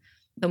into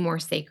the more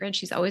sacred.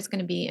 She's always going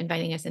to be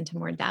inviting us into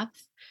more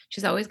depth.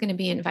 She's always going to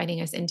be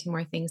inviting us into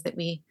more things that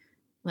we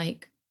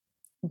like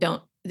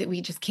that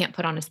we just can't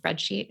put on a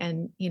spreadsheet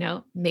and,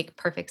 make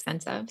perfect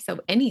sense of.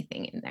 So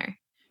anything in there.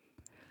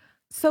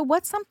 So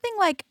what's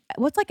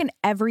like an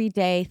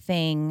everyday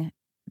thing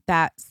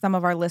that some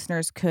of our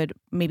listeners could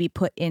maybe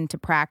put into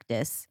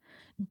practice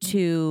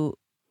to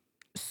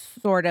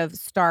sort of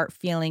start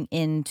feeling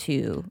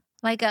into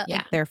like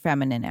their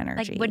feminine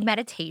energy? Like, would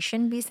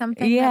meditation be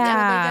something? Yeah.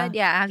 That's really good?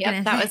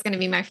 Yeah. That was going to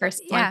be my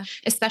first one,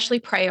 especially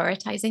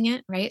prioritizing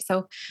it. Right.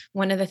 So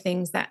one of the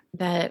things that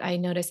I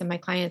notice in my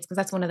clients, because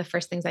that's one of the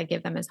first things I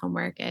give them as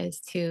homework, is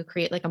to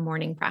create like a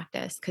morning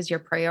practice, because you're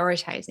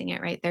prioritizing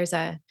it. Right. There's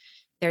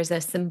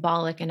a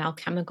symbolic and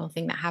alchemical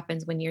thing that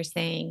happens when you're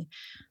saying,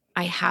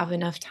 I have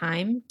enough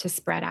time to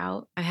spread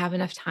out. I have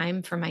enough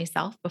time for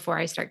myself before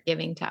I start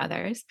giving to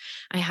others.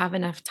 I have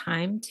enough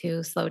time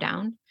to slow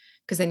down,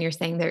 because then you're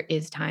saying there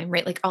is time,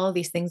 right? Like all of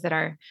these things that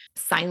are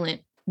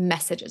silent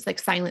messages, like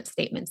silent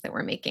statements that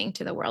we're making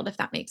to the world, if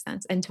that makes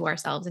sense, and to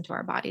ourselves and to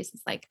our bodies.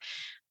 It's like,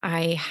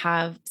 I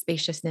have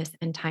spaciousness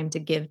and time to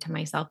give to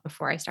myself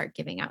before I start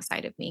giving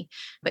outside of me.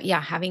 But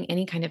yeah, having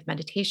any kind of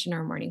meditation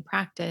or morning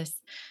practice,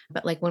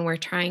 but like when we're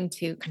trying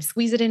to kind of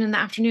squeeze it in the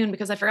afternoon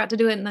because I forgot to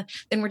do it,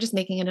 then we're just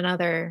making it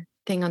another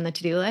thing on the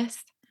to-do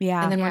list.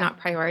 Yeah. And then we're not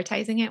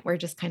prioritizing it. We're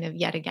just kind of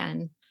yet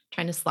again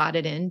trying to slot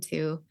it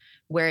into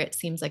where it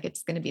seems like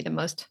it's going to be the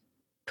most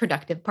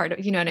productive part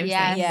of, you know what I'm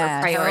saying?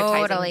 Yeah, we're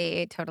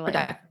prioritizing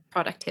totally.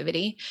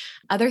 Productivity.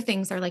 Other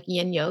things are like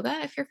yin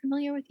yoga, if you're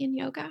familiar with yin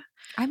yoga.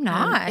 I'm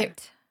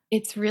not.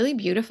 It's really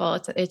beautiful.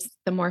 It's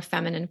the more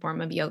feminine form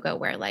of yoga,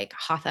 where like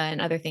hatha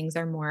and other things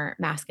are more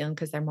masculine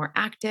because they're more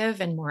active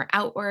and more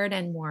outward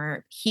and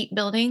more heat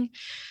building.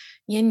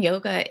 Yin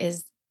yoga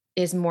is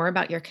more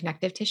about your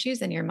connective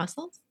tissues and your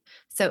muscles.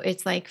 So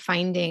it's like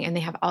finding, and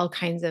they have all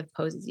kinds of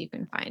poses you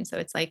can find. So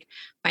it's like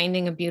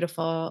finding a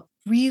beautiful,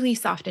 really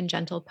soft and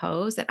gentle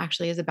pose that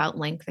actually is about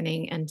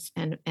lengthening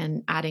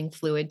and adding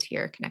fluid to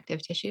your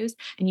connective tissues.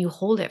 And you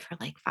hold it for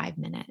like 5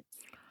 minutes,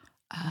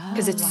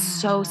 because it's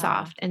so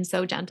soft and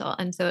so gentle.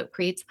 And so it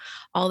creates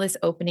all this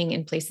opening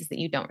in places that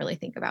you don't really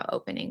think about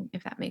opening,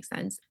 if that makes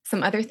sense.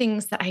 Some other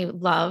things that I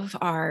love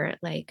are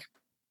like,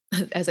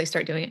 as I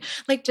start doing it,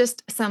 like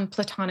just some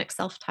platonic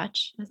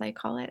self-touch, as I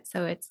call it.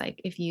 So it's like,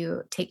 if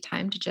you take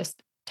time to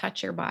just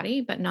touch your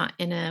body, but not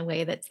in a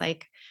way that's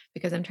like,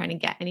 because I'm trying to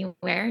get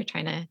anywhere,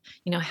 trying to,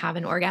 have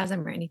an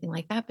orgasm or anything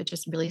like that, but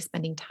just really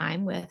spending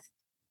time with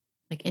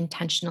like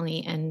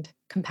intentionally and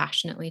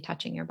compassionately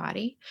touching your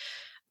body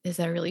is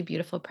a really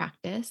beautiful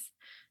practice.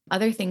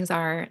 Other things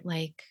are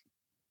like,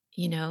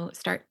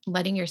 start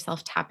letting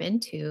yourself tap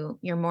into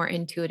your more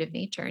intuitive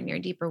nature and your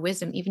deeper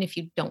wisdom, even if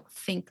you don't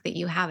think that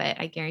you have it.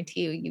 I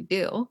guarantee you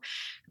do.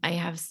 I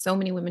have so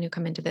many women who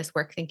come into this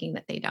work thinking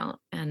that they don't.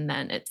 And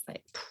then it's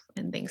like,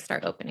 and things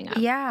start opening up.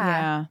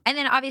 Yeah. And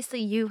then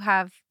obviously you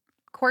have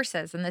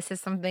courses, and this is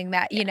something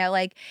that,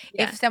 like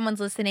if someone's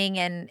listening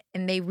and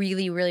they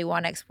really, really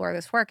want to explore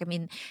this work, I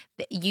mean,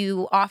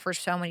 you offer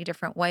so many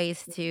different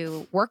ways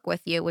to work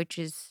with you, which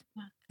is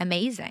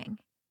amazing.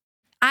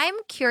 I'm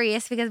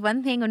curious because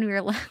one thing when we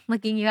were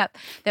looking you up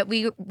that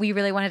we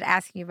really wanted to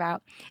ask you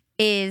about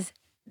is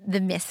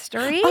the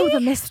mystery. Oh, the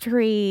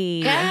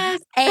mystery.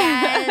 Yes.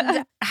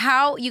 And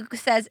how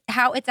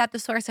it's at the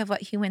source of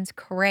what humans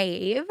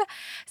crave.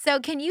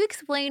 So can you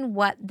explain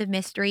what the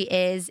mystery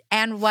is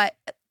and what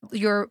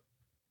your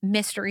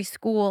mystery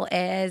school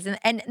is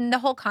and the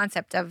whole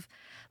concept of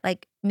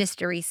like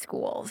mystery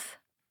schools?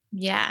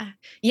 Yeah.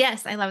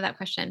 Yes. I love that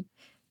question.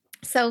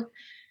 So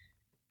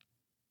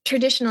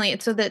traditionally,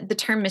 so the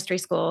term mystery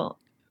school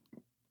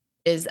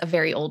is a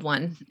very old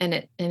one, and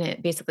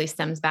it basically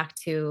stems back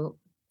to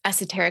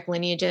esoteric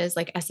lineages,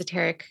 like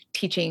esoteric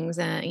teachings,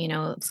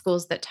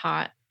 schools that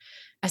taught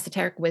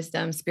esoteric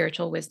wisdom,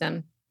 spiritual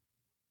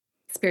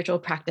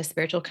practice,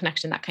 spiritual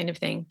connection, that kind of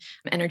thing,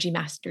 energy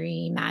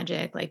mastery,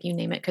 magic, like you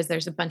name it, because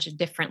there's a bunch of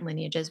different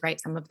lineages,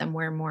 right? Some of them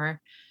were more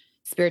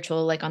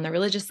spiritual, like on the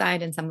religious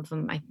side, and some of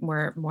them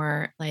were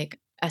more like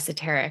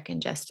esoteric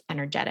and just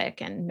energetic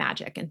and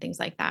magic and things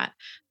like that.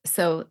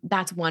 So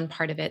that's one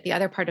part of it. The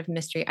other part of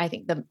mystery, I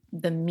think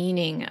the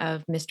meaning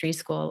of mystery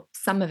school,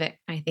 some of it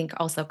I think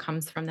also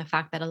comes from the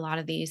fact that a lot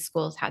of these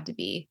schools had to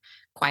be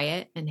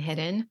quiet and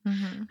hidden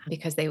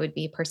because they would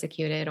be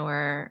persecuted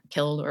or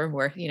killed or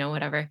worse,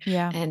 whatever.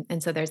 Yeah.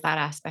 And so there's that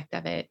aspect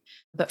of it.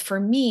 But for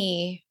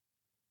me,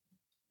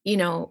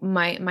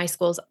 my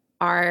schools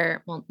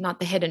are, well, not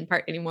the hidden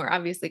part anymore,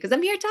 obviously, because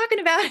I'm here talking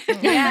about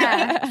it.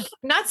 Yeah.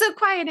 Not so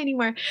quiet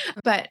anymore,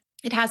 but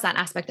it has that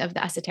aspect of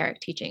the esoteric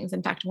teachings.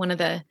 In fact,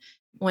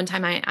 one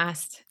time I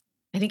asked,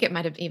 I think it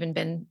might've even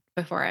been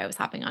before I was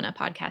hopping on a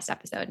podcast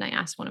episode, and I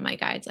asked one of my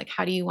guides, like,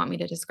 how do you want me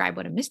to describe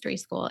what a mystery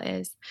school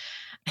is?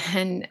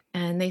 And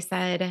they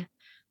said,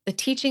 the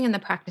teaching and the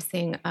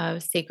practicing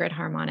of sacred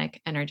harmonic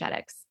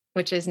energetics,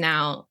 which is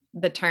now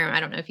the term. I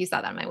don't know if you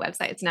saw that on my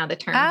website. It's now the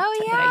term that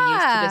I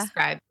use to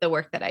describe the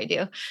work that I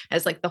do,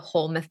 as like the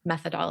whole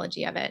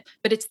methodology of it.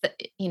 But it's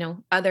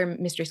other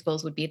mystery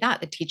schools would be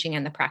that the teaching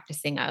and the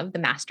practicing of, the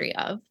mastery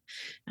of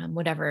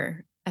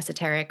whatever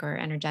esoteric or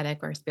energetic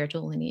or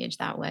spiritual lineage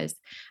that was.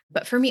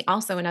 But for me,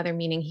 also another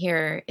meaning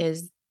here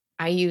is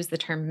I use the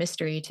term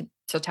mystery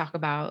to talk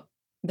about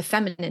the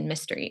feminine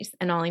mysteries.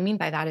 And all I mean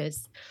by that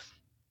is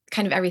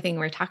kind of everything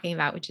we're talking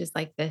about, which is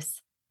like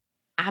this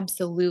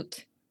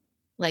absolute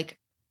like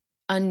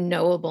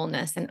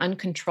unknowableness and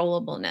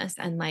uncontrollableness,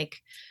 and like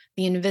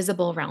the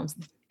invisible realms,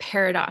 the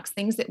paradox,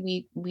 things that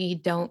we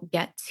don't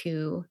get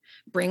to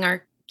bring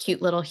our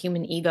cute little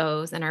human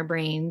egos and our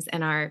brains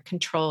and our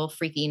control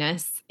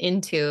freakiness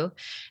into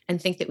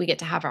and think that we get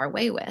to have our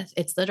way with.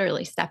 It's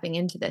literally stepping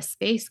into this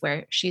space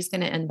where she's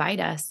going to invite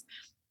us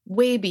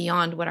way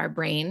beyond what our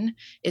brain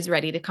is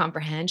ready to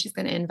comprehend. She's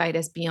going to invite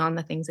us beyond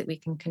the things that we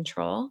can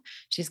control.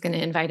 She's going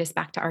to invite us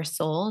back to our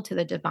soul, to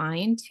the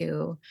divine,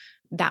 to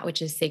that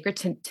which is sacred,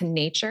 to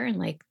nature, and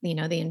like,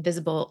 the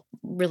invisible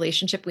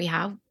relationship we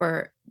have,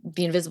 or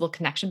the invisible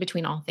connection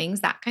between all things,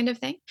 that kind of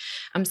thing.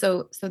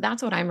 So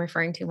that's what I'm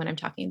referring to when I'm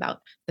talking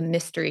about the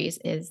mysteries,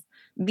 is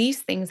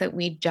these things that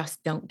we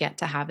just don't get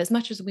to have. As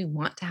much as we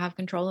want to have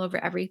control over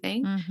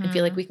everything and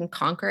feel like we can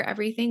conquer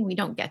everything, we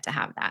don't get to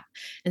have that.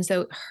 And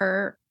so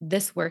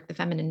this work, the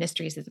Feminine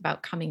Mysteries, is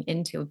about coming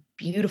into a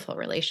beautiful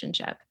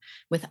relationship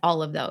with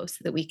all of those so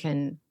that we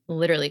can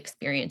literally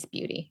experience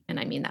beauty. And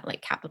I mean that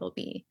like capital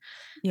B.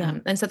 Yeah.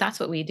 And so that's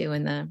what we do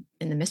in the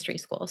mystery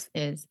schools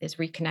is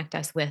reconnect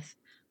us with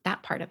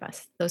that part of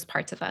us, those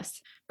parts of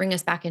us, bring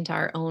us back into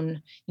our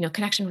own,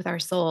 connection with our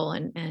soul,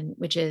 and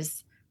which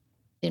is,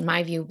 in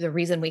my view, the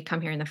reason we come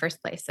here in the first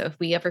place. So if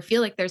we ever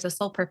feel like there's a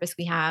soul purpose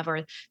we have,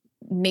 or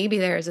maybe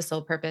there is a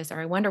soul purpose,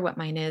 or I wonder what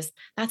mine is,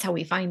 that's how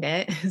we find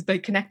it, is by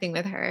connecting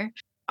with her,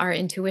 our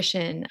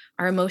intuition,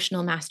 our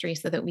emotional mastery,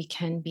 so that we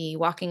can be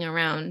walking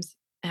around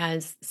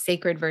as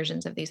sacred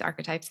versions of these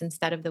archetypes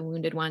instead of the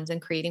wounded ones, and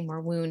creating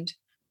more wound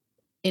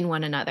in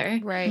one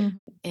another. Right.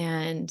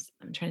 And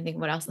I'm trying to think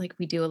what else. Like,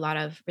 we do a lot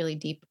of really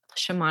deep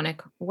shamanic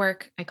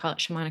work. I call it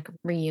shamanic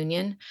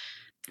reunion,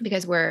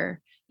 because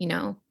we're,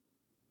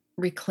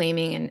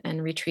 reclaiming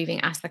and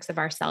retrieving aspects of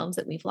ourselves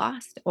that we've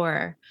lost,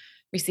 or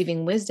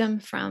receiving wisdom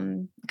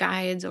from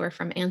guides, or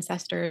from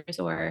ancestors,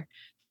 or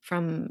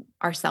from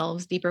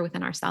ourselves, deeper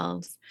within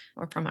ourselves,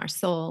 or from our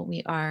soul.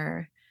 We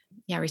are,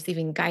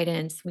 receiving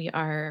guidance. We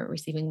are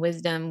receiving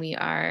wisdom. We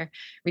are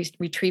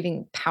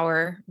retrieving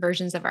power,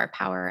 versions of our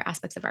power,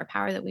 aspects of our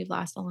power that we've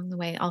lost along the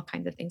way, all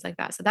kinds of things like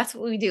that. So that's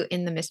what we do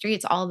in the mystery.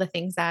 It's all the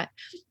things that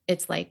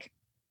it's like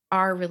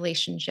our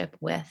relationship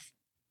with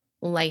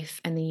life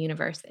and the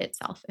universe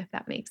itself, if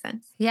that makes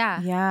sense.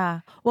 Yeah. Yeah.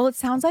 Well, it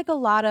sounds like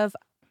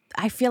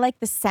I feel like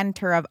the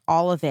center of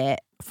all of it,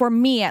 for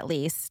me at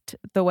least,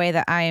 the way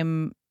that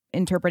I'm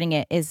interpreting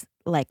it is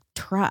like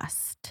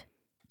trust.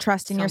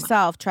 Trust in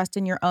yourself, trust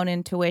in your own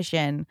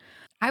intuition.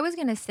 I was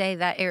going to say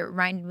that it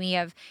reminded me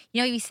of,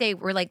 you say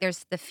we're like,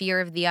 there's the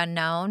fear of the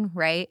unknown,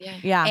 right?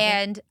 Yeah.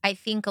 And I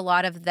think a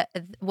lot of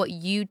what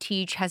you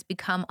teach has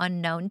become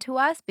unknown to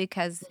us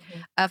because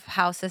of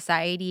how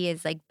society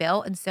is like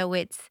built. And so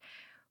it's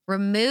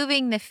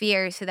removing the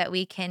fear so that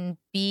we can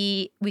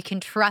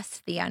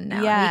trust the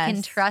unknown. Yes. We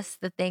can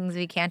trust the things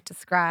we can't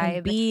describe.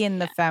 And be in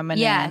the feminine.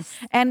 Yes.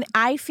 And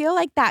I feel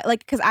like that, like,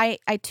 because I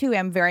too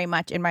am very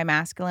much in my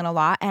masculine a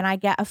lot. And I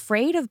get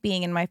afraid of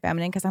being in my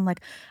feminine because I'm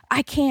like,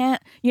 I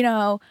can't,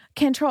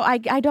 control. I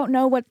don't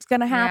know what's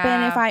going to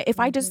happen if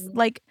I just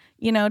like,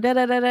 da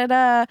da da da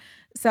da.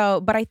 So,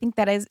 but I think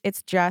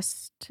it's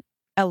just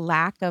a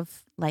lack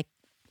of like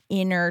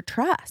inner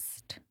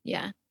trust.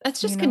 Yeah. That's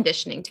just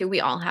conditioning too. We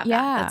all have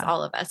that. That's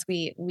all of us.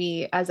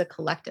 We as a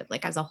collective,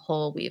 like as a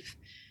whole, we've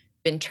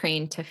been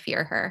trained to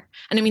fear her.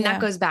 And I mean, that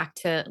goes back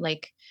to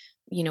like,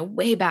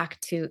 way back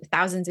to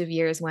thousands of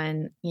years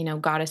when,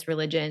 goddess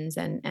religions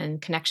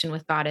and connection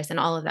with goddess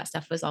and all of that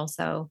stuff was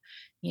also,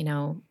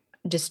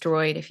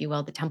 destroyed, if you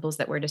will, the temples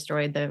that were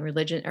destroyed, the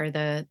religion or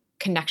the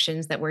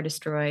connections that were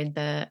destroyed,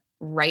 the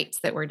rights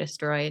that were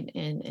destroyed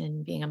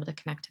in being able to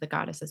connect to the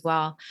goddess as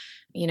well.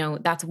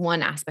 That's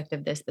one aspect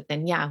of this, but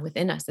then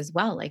within us as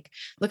well. Like,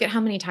 look at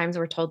how many times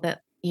we're told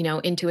that,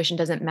 intuition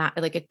doesn't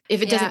matter. Like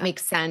if it doesn't make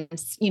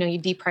sense, you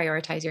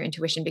deprioritize your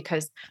intuition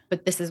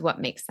but this is what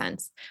makes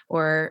sense,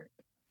 or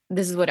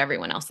this is what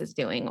everyone else is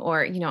doing.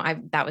 Or,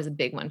 that was a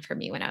big one for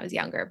me when I was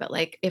younger, but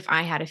like, if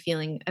I had a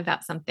feeling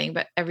about something,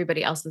 but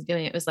everybody else was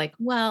doing it, was like,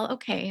 well,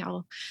 okay,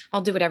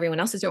 I'll do what everyone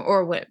else is doing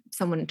or what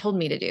someone told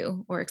me to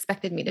do or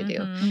expected me to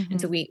do.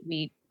 And so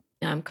we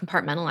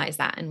compartmentalize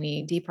that and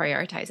we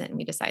deprioritize it and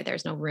we decide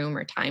there's no room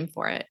or time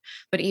for it.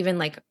 But even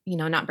like,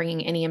 not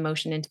bringing any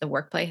emotion into the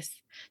workplace,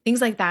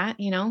 things like that,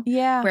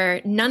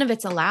 where none of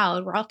it's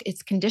allowed.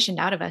 It's conditioned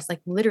out of us.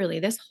 Like literally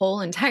this whole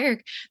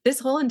entire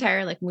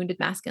like wounded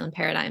masculine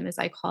paradigm, as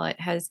I call it,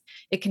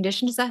 it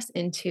conditions us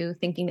into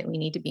thinking that we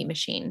need to be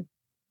machine.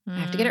 I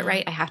have to get it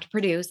right. I have to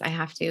produce. I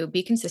have to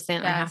be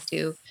consistent. I have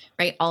to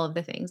write all of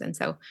the things. And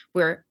so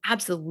we're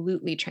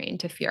absolutely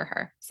trained to fear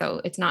her.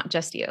 So it's not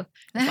just you,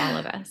 it's all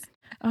of us.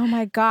 Oh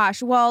my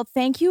gosh. Well,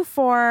 thank you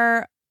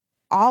for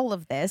all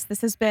of this.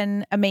 This has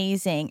been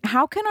amazing.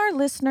 How can our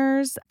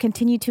listeners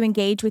continue to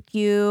engage with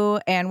you,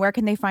 and where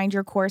can they find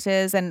your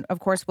courses? And of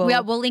course, we'll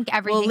link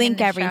everything. We'll link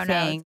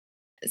everything.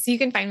 So you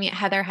can find me at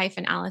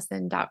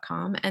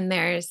heather-allison.com. And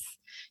there's,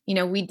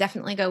 we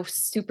definitely go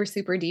super,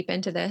 super deep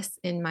into this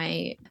in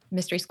my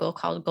mystery school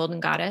called Golden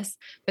Goddess.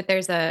 But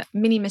there's a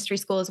mini mystery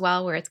school as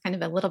well, where it's kind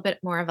of a little bit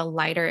more of a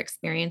lighter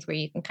experience where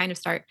you can kind of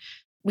start.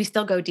 We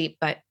still go deep,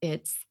 but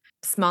it's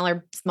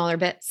smaller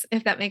bits,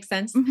 if that makes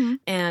sense.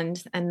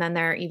 And then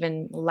there are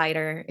even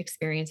lighter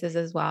experiences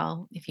as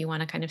well, if you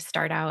want to kind of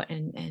start out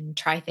and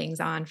try things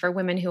on. For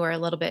women who are a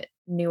little bit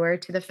newer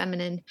to the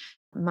feminine,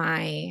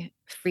 my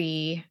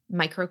free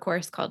micro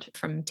course called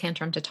From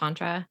Tantrum to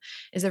Tantra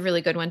is a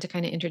really good one to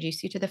kind of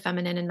introduce you to the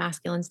feminine and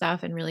masculine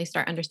stuff and really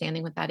start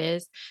understanding what that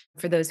is.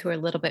 For those who are a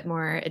little bit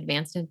more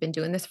advanced and have been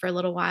doing this for a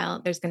little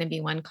while, there's going to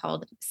be one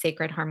called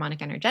Sacred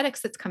Harmonic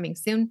Energetics that's coming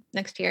soon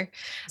next year.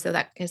 So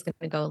that is going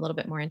to go a little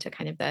bit more into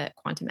kind of the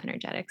quantum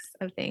energetics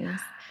of things.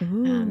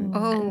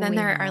 And then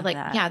there are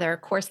there are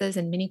courses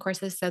and mini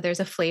courses. So there's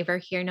a flavor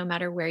here, no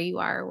matter where you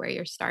are, or where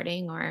you're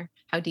starting, or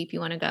how deep you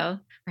want to go,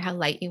 or how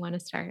light you want to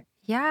start.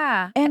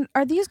 Yeah. And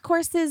are these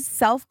courses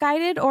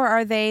self-guided or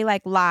are they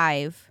like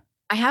live?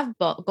 I have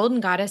both.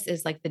 Golden Goddess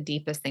is like the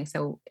deepest thing.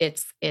 So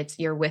it's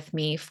you're with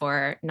me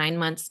for 9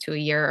 months to a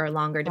year or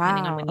longer,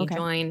 depending on when you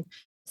join.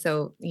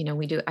 So,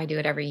 I do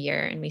it every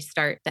year, and we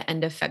start the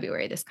end of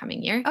February this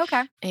coming year.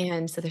 Okay.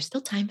 And so there's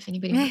still time if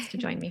anybody wants to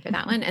join me for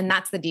that one. And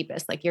that's the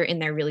deepest, like you're in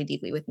there really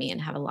deeply with me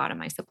and have a lot of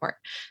my support.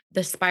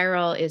 The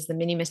Spiral is the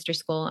mini mystery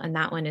school. And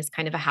that one is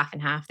kind of a half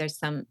and half. There's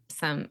some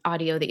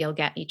audio that you'll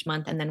get each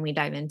month. And then we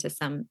dive into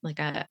some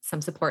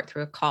support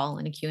through a call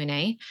and a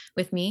Q&A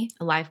with me,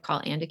 a live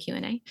call and a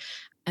Q&A.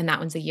 And that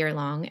one's a year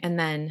long. And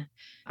then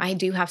I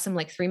do have some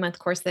like 3-month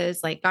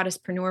courses, like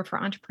Goddesspreneur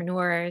for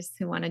entrepreneurs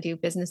who want to do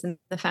business in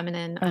the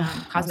feminine,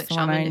 Cosmic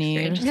Shaman if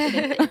you're interested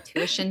in the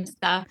intuition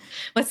stuff.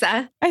 What's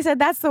that? I said,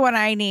 that's the one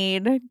I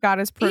need,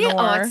 Goddesspreneur. Yeah,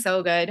 oh, it's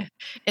so good.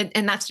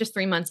 And that's just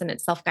 3 months and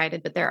it's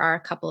self-guided, but there are a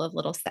couple of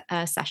little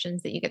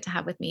sessions that you get to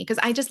have with me because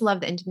I just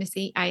love the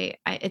intimacy.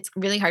 It's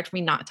really hard for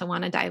me not to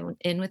want to dive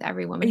in with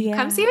every woman who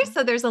comes here.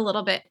 So there's a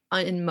little bit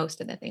in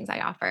most of the things I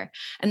offer.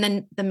 And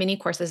then the mini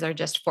courses are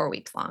just 4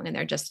 weeks long,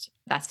 and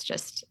that's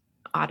just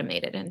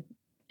automated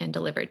and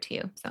delivered to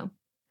you. So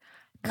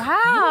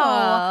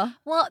Wow.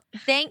 Cool. Well,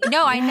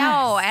 I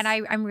know. And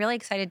I'm really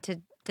excited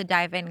to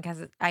dive in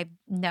because I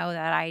know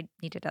that I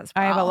need it as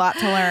well. I have a lot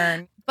to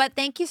learn. But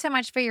thank you so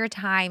much for your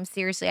time.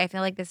 Seriously, I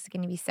feel like this is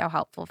going to be so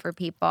helpful for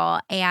people.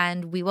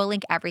 And we will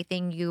link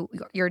everything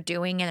you're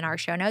doing in our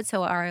show notes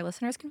so our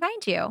listeners can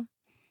find you.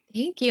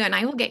 Thank you. And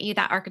I will get you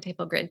that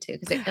archetypal grid too,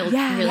 because it'll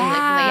really lay for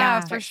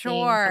out sure. some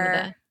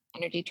of the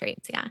energy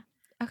traits. Yeah.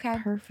 Okay.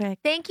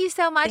 Perfect. Thank you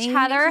so much,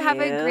 Heather. Have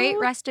a great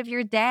rest of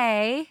your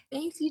day.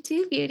 Thanks, you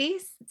too,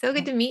 beauties. So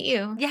good to meet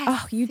you. Yes.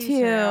 Oh, you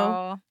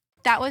too.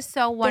 That was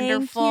so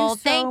wonderful.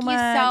 Thank you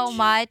so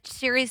much.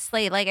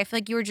 Seriously, like I feel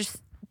like you were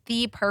just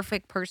the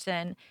perfect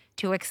person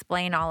to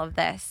explain all of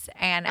this.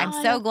 And I'm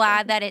so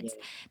glad that it's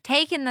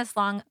taken this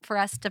long for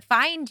us to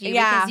find you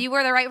because you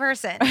were the right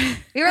person.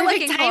 We were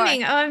looking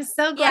timing. Oh, I'm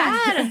so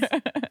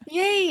glad.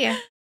 Yay.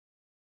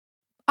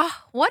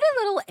 Oh, what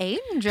a little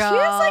angel. She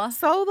was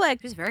she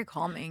was very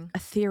calming.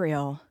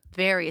 Ethereal.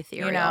 Very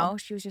ethereal. You know,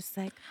 she was just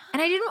like,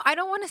 and I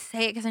don't want to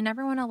say it because I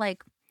never want to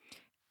like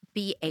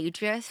be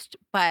ageist,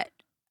 but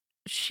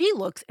she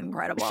looks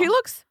incredible. She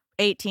looks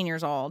 18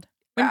 years old.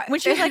 When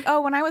she's like,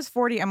 oh, when I was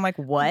 40, I'm like,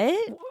 what?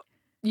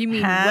 You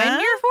mean when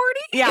you're 40?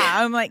 Yeah.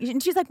 I'm like,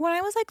 and she's like, when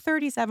I was like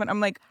 37, I'm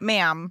like,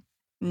 ma'am,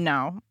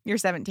 no, you're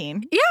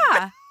 17.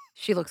 Yeah.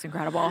 She looks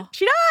incredible.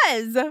 She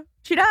does.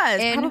 She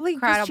does. Probably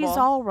because Incredible. she's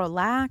all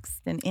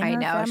relaxed and inner I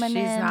know. feminine.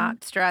 She's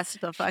not stressed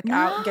the fuck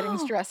out, getting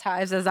stress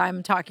hives as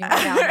I'm talking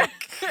right now.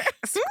 Like,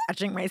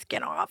 scratching my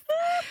skin off.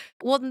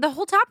 Well, the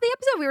whole top of the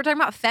episode, we were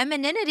talking about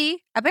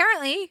femininity.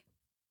 Apparently,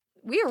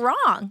 we were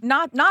wrong.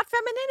 Not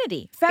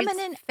femininity.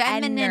 Feminine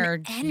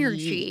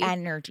energy.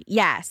 Energy.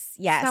 Yes.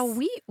 So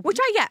which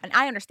I get, and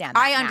I understand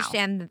that I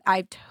understand.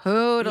 I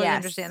totally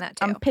understand that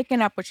too. I'm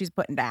picking up what she's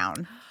putting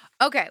down.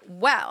 Okay,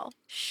 well,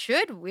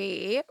 should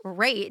we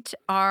rate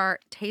our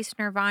Taste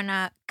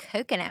Nirvana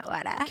coconut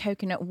water?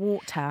 Coconut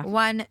water.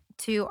 1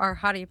 to our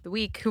hottie of the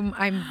week, whom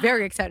I'm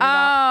very excited about.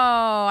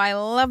 Oh, I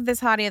love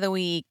this hottie of the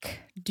week.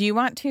 Do you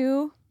want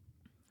to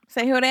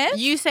say who it is?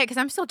 You say, because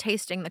I'm still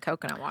tasting the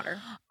coconut water.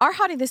 Our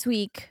hottie this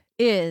week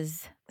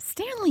is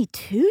Stanley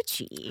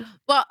Tucci.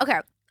 Well, okay,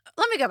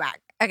 let me go back.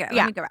 Let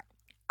me go back.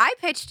 I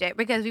pitched it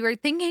because we were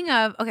thinking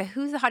of, okay,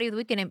 who's the hottie of the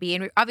week going to be?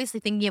 And we're obviously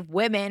thinking of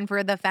women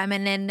for the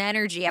feminine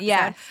energy episode.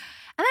 Yes.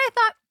 And then I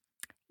thought,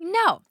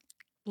 no,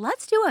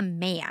 let's do a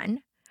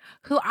man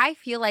who I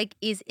feel like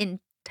is in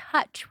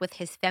touch with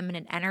his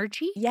feminine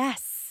energy.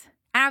 Yes.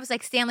 And I was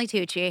like, Stanley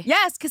Tucci.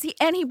 Yes, because he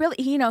really,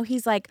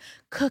 he's like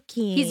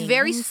cooking. He's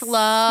very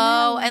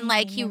slow and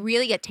like he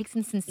really takes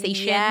in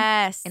sensation.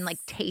 Yes. And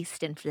like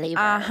taste and flavor.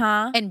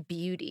 Uh-huh. And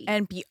beauty.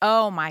 And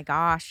oh my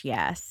gosh,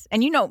 yes.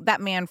 And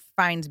that man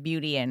finds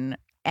beauty in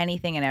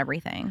anything and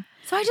everything.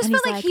 So I just feel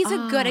like he's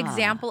a good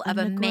example of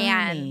a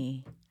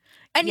man.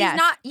 And he's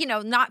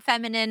not, not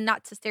feminine,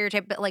 not to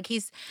stereotype, but like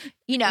he's,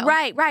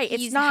 Right.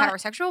 He's it's not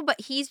heterosexual,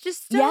 but he's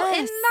just still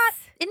in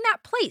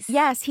that place.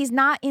 Yes, he's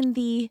not in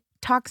the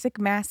toxic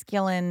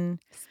masculine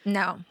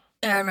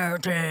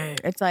energy.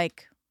 It's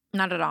like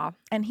not at all.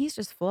 And he's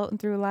just floating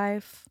through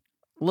life,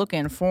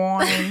 looking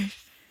fine.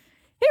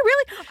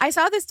 I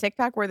saw this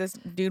TikTok where this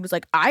dude was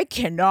like, I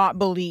cannot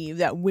believe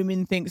that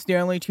women think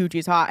Stanley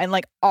Tucci's hot. And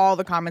like all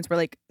the comments were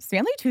like,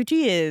 Stanley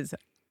Tucci is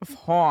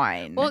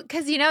fine. Well,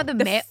 because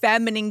the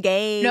feminine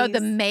gaze. No, the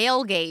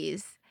male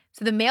gaze.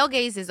 So the male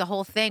gaze is a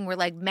whole thing where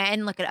like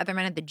men look at other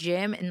men at the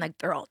gym and like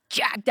they're all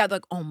jacked up,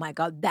 like, oh my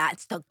God,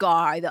 that's the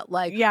guy that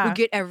like would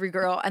get every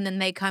girl. And then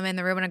they come in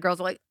the room and the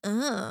girls are like,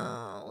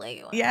 oh,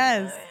 like,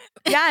 yes.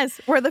 Yes.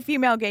 Where the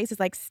female gaze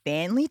is like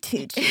Stanley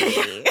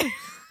Tucci.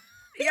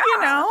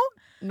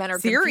 Men are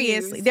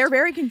seriously confused. They're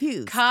very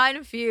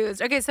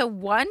confused. Okay, so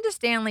 1 to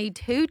Stanley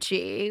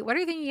Tucci. What are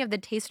you thinking of the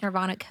Taste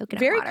Nirvana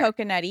coconut water? Very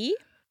coconutty.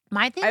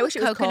 My thing with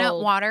coconut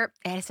water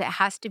is it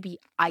has to be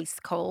ice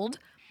cold.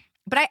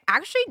 But I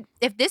actually,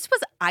 if this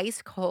was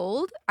ice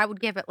cold, I would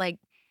give it like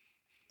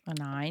a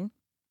 9.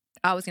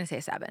 I was going to say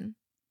a 7.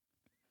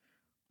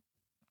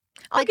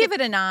 I'll give it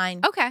a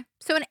 9. Okay,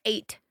 so an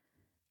 8.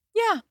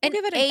 Yeah, I'll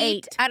give it an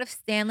 8 out of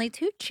Stanley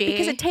Tucci.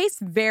 Because it tastes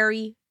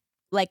very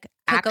like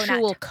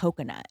actual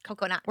coconut.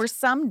 Where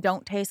some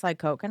don't taste like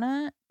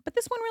coconut, but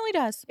this one really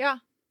does. Yeah,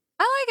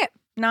 I like it.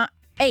 Not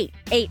 8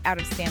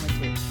 out of Stanley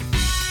Tucci.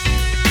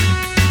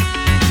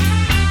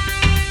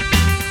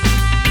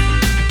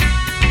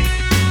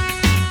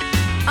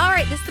 All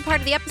right, this is the part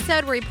of the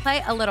episode where we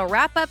play a little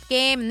wrap-up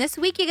game. And this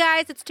week, you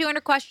guys, it's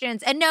 200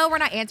 questions. And no, we're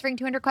not answering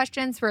 200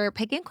 questions. We're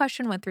picking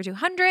question 1 through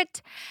 200.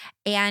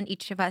 And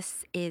each of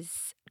us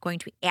is going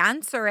to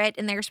answer it.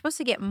 And they're supposed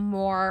to get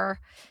more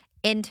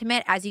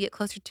intimate as you get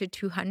closer to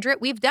 200.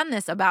 We've done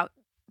this about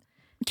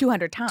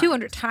 200 times.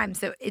 200 times.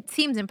 So it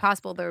seems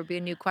impossible there would be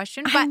a new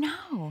question. But I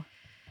know.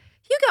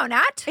 You go,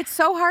 Nat. It's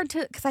so hard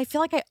to, because I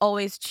feel like I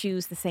always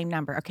choose the same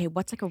number. Okay,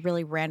 what's like a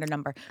really random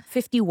number?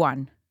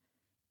 51.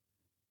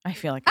 I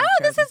feel like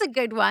this is a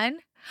good one.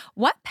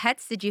 What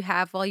pets did you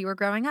have while you were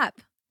growing up?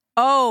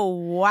 Oh,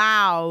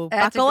 wow.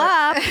 Buckle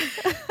up.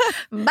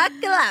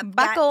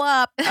 Buckle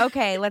up.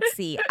 Okay, let's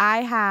see. I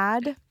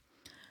had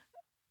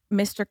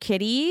Mr.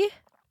 Kitty.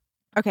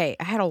 Okay,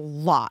 I had a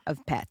lot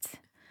of pets.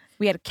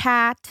 We had a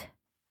cat.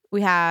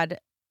 We had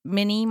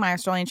Minnie, my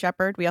Australian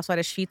Shepherd. We also had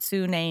a Shih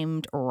Tzu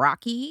named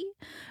Rocky.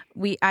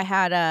 I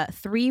had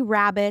 3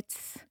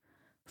 rabbits,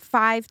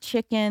 5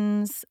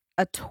 chickens,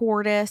 a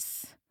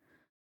tortoise,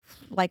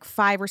 like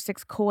 5 or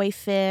 6 koi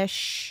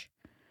fish,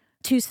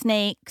 2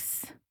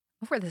 snakes.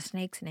 What were the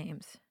snakes'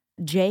 names?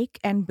 Jake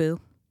and Boo.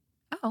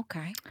 Oh,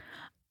 okay.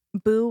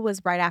 Boo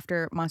was right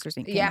after Monsters,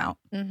 Inc. came out.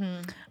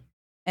 Mm-hmm.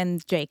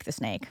 And Jake the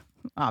snake,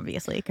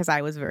 obviously, because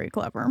I was very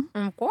clever.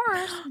 Of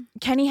course.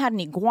 Kenny had an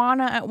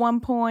iguana at one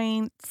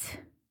point.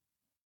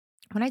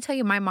 When I tell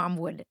you my mom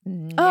would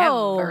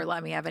never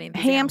let me have any of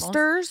these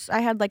hamsters. Animals. I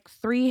had like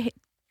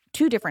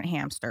 2 different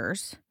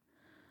hamsters.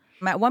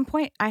 At one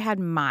point, I had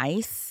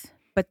mice,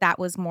 but that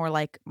was more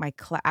like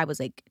I was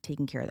like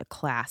taking care of the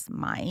class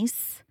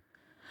mice.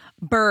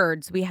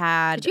 Birds, we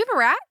had. Did you have a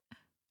rat?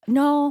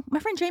 No, my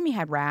friend Jamie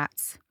had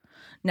rats.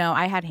 No,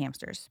 I had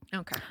hamsters.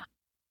 Okay.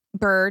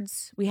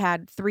 Birds, we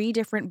had 3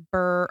 different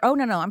Oh,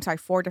 no, I'm sorry,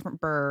 4 different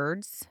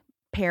birds,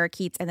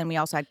 parakeets, and then we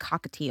also had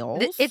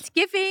cockatiels. It's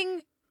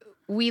giving.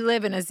 We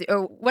live in a zoo.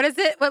 Oh, what is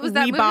it? What was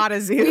that? We bought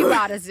a zoo. We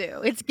bought a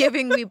zoo. It's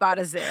giving. We bought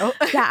a zoo.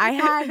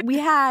 Yeah, we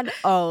had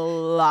a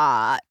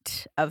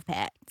lot of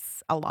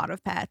pets. A lot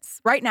of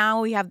pets. Right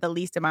now, we have the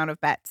least amount of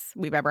pets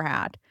we've ever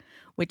had,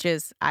 which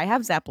is I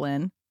have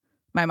Zeppelin,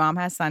 my mom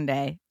has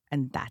Sunday,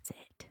 and that's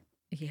it.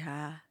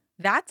 Yeah,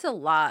 that's a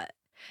lot.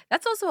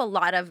 That's also a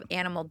lot of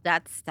animal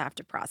deaths to have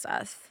to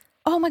process.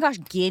 Oh my gosh,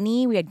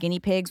 guinea. We had guinea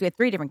pigs. We had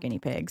 3 different guinea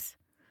pigs,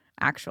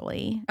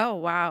 actually. Oh,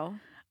 wow.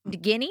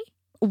 Guinea?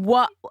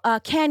 What?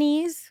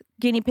 Kenny's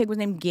guinea pig was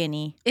named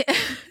Guinea.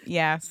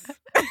 Yes.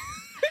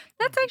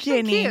 That's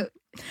actually cute.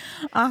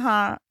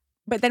 Uh-huh.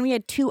 But then we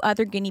had 2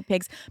 other guinea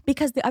pigs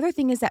because the other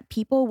thing is that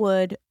people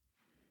would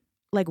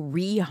like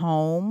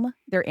rehome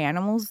their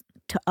animals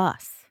to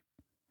us.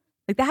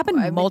 Like that happened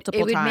multiple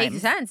times. It would make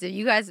sense if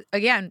you guys,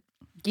 again,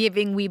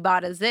 giving we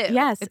bought a zoo.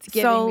 Yes. It's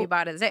giving we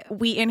bought a zoo.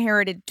 We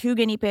inherited 2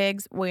 guinea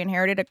pigs. We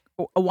inherited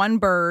a 1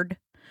 bird.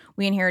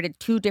 We inherited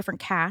 2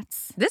 different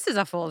cats. This is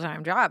a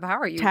full-time job. How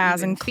are you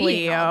Taz and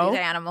Cleo. All these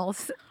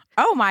animals?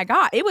 Oh my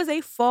God. It was a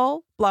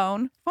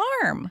full-blown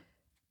farm.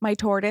 My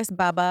tortoise,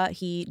 Bubba,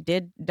 he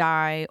did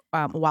die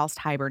whilst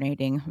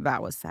hibernating.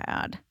 That was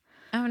sad.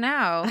 Oh,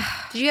 no.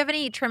 Did you have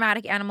any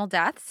traumatic animal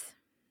deaths?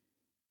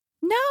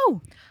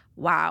 No.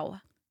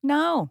 Wow.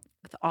 No.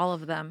 With all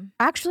of them.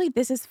 Actually,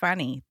 this is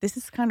funny. This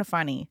is kind of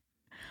funny.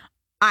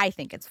 I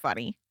think it's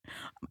funny.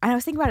 And I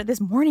was thinking about it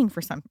this morning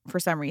for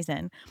some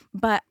reason.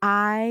 But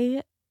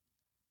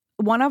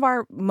one of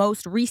our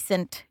most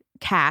recent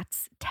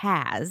cats,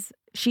 Taz,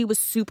 she was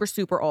super,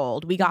 super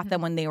old. We got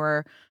them when they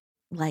were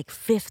like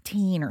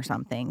 15 or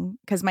something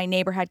because my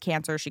neighbor had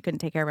cancer. She couldn't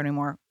take care of it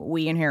anymore.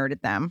 We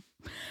inherited them.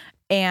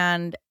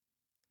 And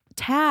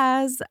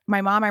Taz,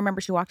 my mom, I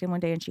remember she walked in one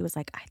day and she was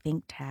like, I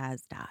think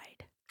Taz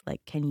died.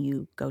 Like, can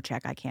you go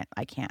check? I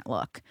can't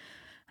look.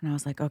 And I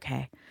was like,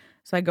 okay.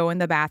 So I go in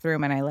the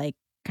bathroom and I like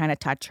kind of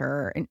touch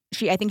her. And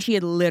I think she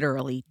had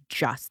literally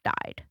just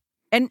died.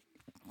 And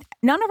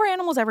none of our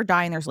animals ever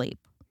die in their sleep.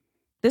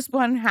 This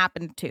one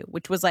happened too,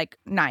 which was like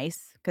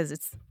nice because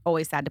it's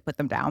always sad to put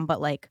them down. But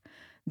like,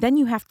 then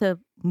you have to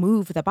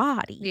move the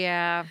body.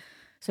 Yeah.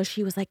 So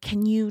she was like,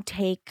 can you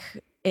take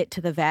it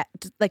to the vet,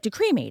 like to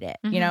cremate it,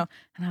 you know?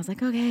 And I was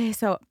like, okay.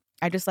 So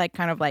I just like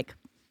kind of like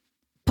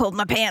pulled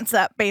my pants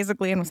up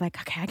basically and was like,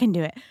 okay, I can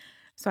do it.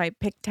 So I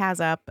picked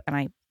Taz up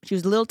and she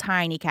was a little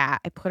tiny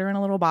cat. I put her in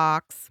a little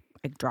box.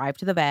 I drive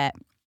to the vet.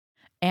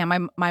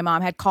 And my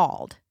mom had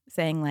called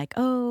saying like,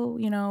 oh,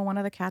 you know, one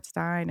of the cats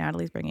died.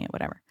 Natalie's bringing it,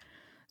 whatever.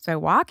 So I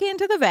walk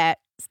into the vet,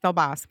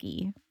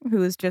 Stelbosky,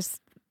 who is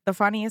just the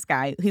funniest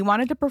guy. He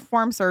wanted to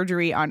perform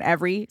surgery on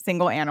every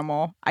single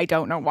animal. I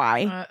don't know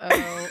why.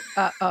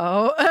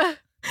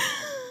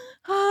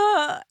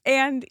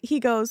 And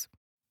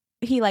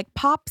he like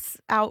pops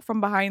out from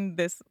behind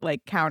this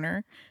like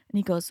counter and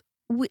he goes,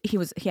 he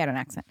had an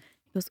accent.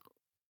 He goes,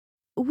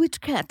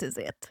 which cat is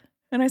it?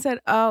 And I said,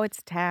 oh, it's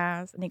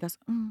Taz. And he goes,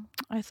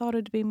 I thought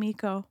it'd be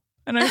Miko.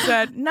 And I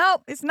said,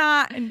 nope, it's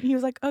not. And he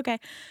was like, okay.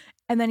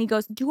 And then he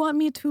goes, do you want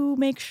me to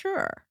make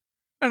sure?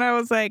 And I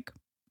was like,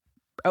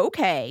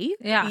 okay.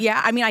 Yeah.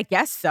 Yeah. I mean, I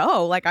guess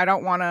so. Like, I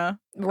don't want to,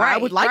 I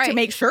would like to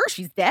make sure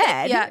she's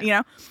dead. Yeah. You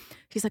know?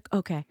 He's like,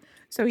 okay.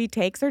 So he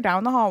takes her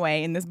down the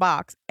hallway in this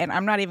box. And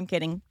I'm not even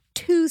kidding.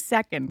 2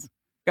 seconds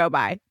go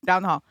by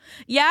down the hall.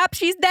 Yep,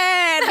 she's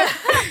dead.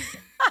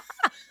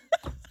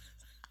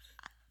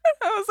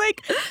 I was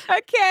like,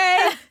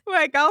 okay.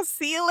 Like, I'll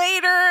see you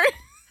later.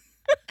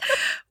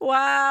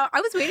 Wow.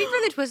 I was waiting for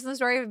the twist in the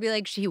story to be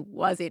like, she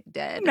wasn't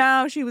dead.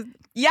 No, she was,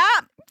 yep,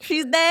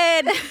 she's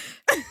dead. I'm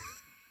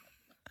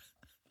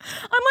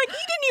like, he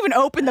didn't even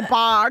open the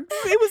box.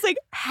 It was like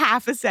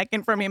half a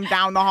second from him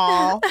down the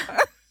hall.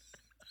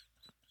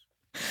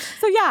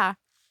 So yeah,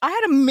 I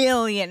had 1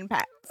 million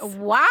pets.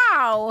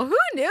 Wow. Who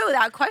knew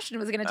that question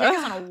was going to take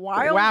us on a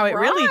wild Wow, it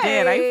ride? really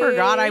did. I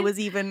forgot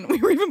we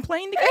were even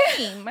playing the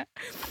game.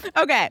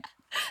 Okay.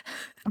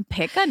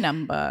 Pick a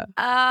number.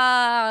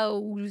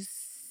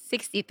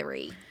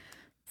 63.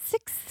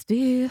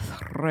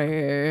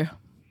 63.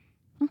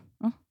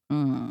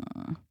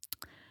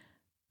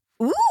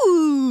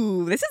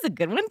 Ooh, this is a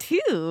good one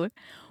too.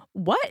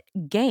 What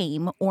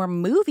game or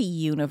movie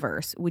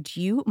universe would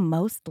you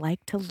most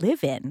like to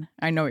live in?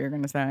 I know what you're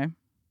going to say.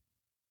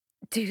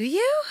 Do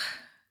you?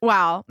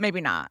 Well,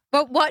 maybe not.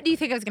 But what do you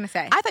think I was going to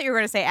say? I thought you were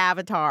going to say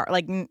Avatar,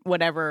 like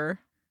whatever.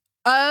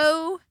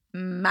 Oh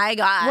my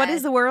God. What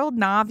is the world?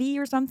 Na'vi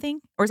or something?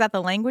 Or is that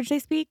the language they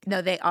speak?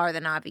 No, they are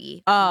the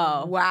Na'vi.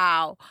 Oh.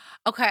 Wow.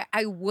 Okay,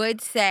 I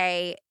would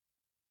say...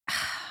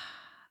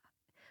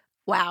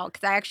 Wow,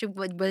 because I actually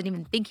wasn't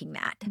even thinking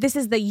that. This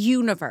is the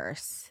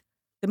universe.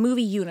 The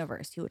movie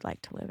universe you would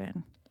like to live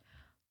in.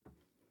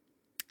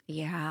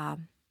 Yeah.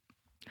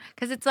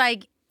 Because it's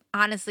like,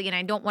 honestly, and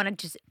I don't want to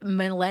just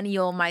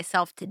millennial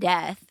myself to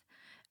death,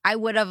 I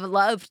would have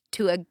loved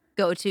to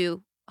go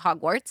to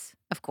Hogwarts,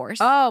 of course.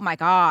 Oh my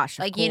gosh.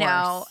 Like, you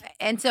know,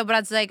 and so, but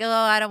it's like, oh,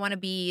 I don't want to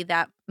be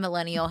that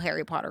millennial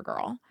Harry Potter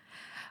girl.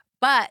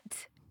 But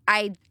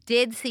I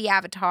did see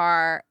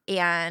Avatar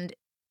and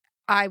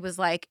I was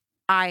like,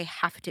 I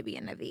have to be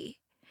a Na'vi.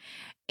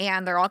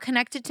 And they're all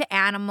connected to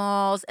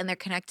animals and they're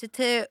connected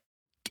to,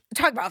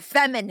 talk about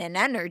feminine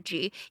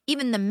energy,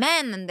 even the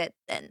men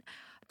and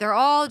they're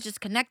all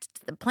just connected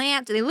to the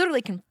plants. They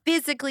literally can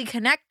physically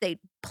connect. They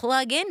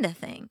plug into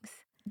things.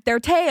 Their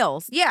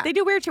tails. Yeah. They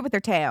do weird shit with their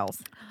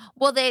tails.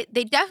 Well, they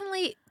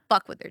definitely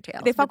fuck with their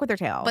tails. They fuck with their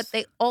tails. But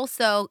they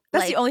also...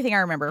 That's the only thing I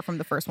remember from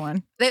the first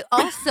one. They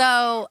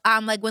also,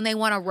 like when they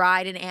want to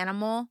ride an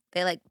animal,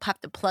 they like have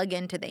to plug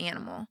into the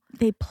animal.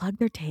 They plug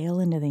their tail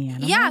into the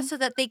animal? Yeah, so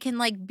that they can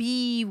like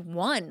be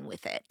one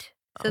with it.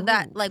 So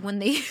that like when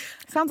they...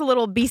 Sounds a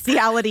little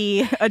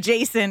bestiality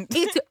adjacent.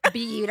 It's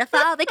beautiful.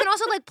 They can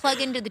also like plug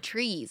into the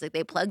trees. Like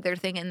they plug their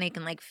thing and they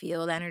can like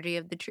feel the energy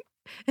of the tree.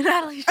 And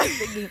Natalie's just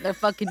thinking they're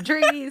fucking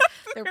trees.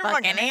 They're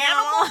fucking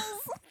animals.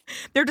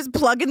 They're just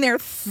plugging their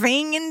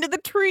thing into the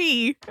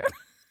tree.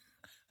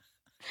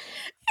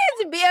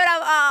 It's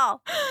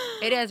beautiful.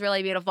 It is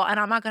really beautiful. And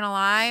I'm not going to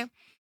lie,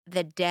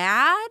 the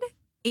dad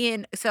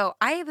so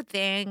I have a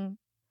thing.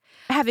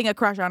 Having a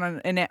crush on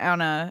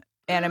a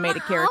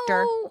animated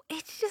character. Oh,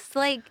 it's just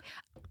like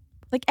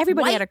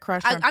everybody had a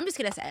crush on. I'm just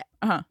going to say it.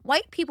 Uh-huh.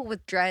 White people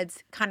with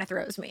dreads kind of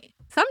throws me.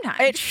 Sometimes.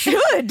 It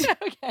should.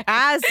 Okay.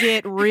 As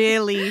it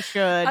really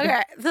should.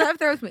 Okay, so that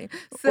throws me.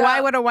 So,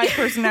 why would a white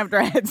person have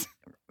dreads?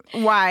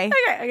 Why?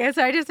 Okay,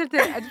 so I just put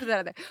that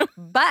out there.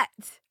 But,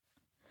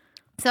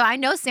 so I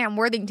know Sam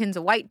Worthington's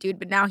a white dude,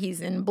 but now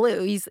he's in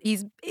blue. He's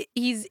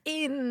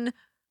in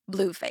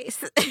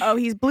Blueface. Oh,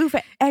 he's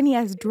Blueface. And he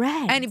has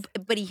dreads.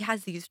 But he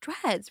has these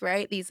dreads,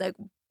 right? These like,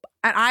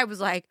 and I was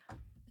like,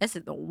 this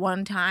is the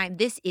one time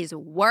this is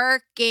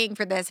working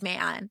for this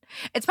man.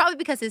 It's probably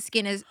because his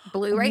skin is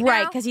blue right now.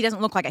 Right, because he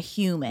doesn't look like a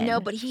human. No,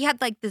 but he had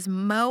like this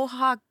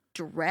mohawk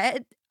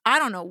dread. I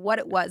don't know what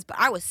it was, but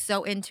I was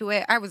so into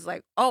it. I was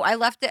like, oh, I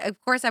left it. Of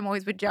course, I'm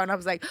always with Joe. And I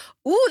was like,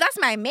 ooh, that's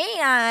my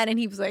man. And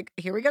he was like,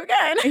 here we go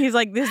again. He's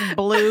like, this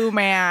blue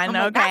man. I'm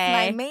okay. Like,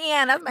 that's my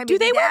man. That's my Do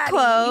they wear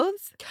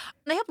clothes?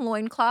 They have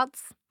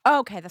loincloths.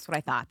 Oh, okay, that's what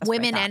I thought.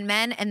 Women and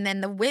men. And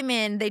then the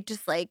women, they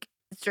just like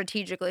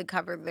strategically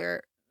cover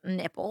their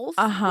nipples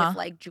with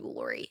like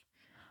jewelry.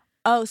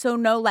 Oh, so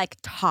no like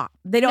top.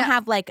 They don't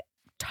have like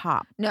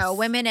top. No,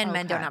 women and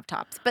men don't have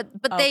tops. But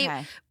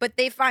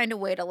they find a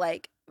way to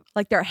like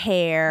their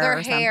hair. Their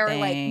or hair,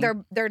 something. like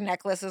their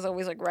necklace is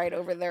always like right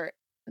over their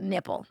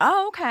nipple.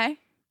 Oh, okay.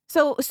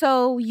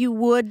 So you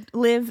would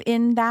live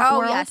in that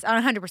world? Oh, yes,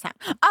 100%.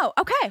 Oh,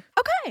 okay.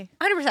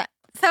 100%.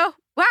 So,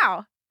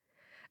 wow.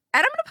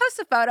 And I'm going to post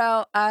a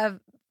photo of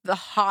the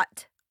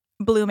hot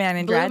Blue man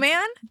in dreads.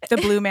 The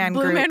Blue Man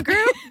Blue group. Man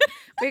group.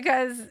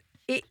 Because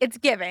it's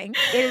giving.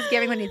 It is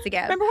giving what needs to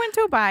give. Remember when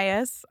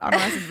Tobias on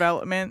Arrested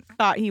Development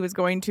thought he was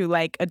going to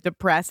like a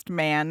depressed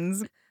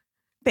man's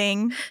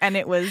thing, and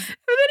it was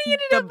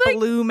the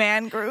Blue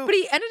Man group? But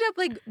he ended up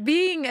like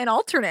being an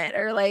alternate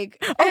or like.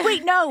 Oh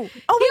wait, no.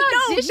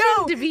 Oh wait,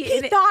 no. To be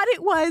he thought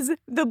it was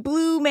the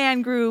Blue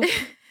Man group,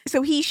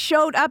 so he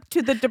showed up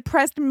to the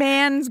depressed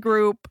man's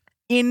group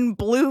in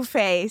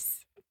Blueface.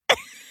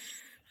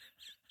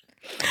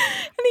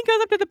 And he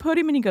goes up to the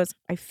podium and he goes,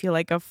 I feel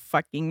like a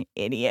fucking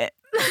idiot.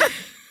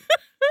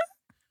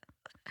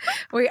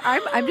 Wait,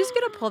 I'm just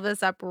gonna pull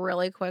this up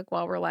really quick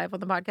while we're live on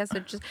the podcast. So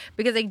just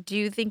because I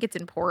do think it's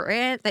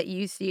important that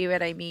you see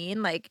what I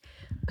mean, like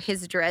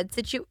his dread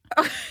situation.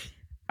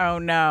 Oh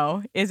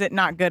no, is it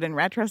not good in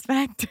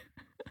retrospect?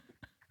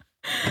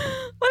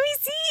 Let me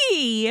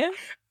see.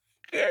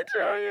 Can't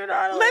show you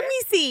that. Let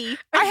me see.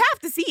 I have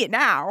to see it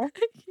now.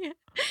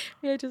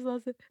 Yeah, I just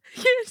lost it.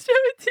 I can't show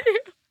it to you.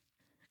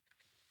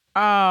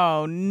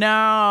 Oh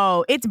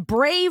no, it's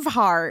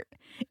Braveheart.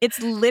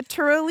 It's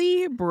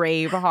literally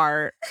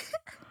Braveheart.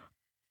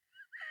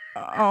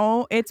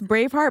 Oh, it's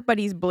Braveheart, but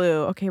he's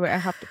blue. Okay, wait, I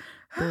have to.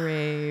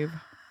 Braveheart.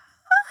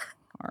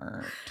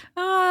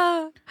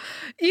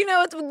 You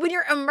know, it's, when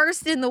you're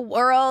immersed in the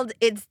world,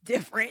 it's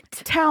different.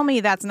 Tell me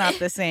that's not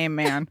the same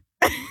man.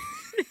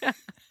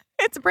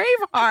 It's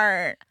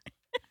Braveheart.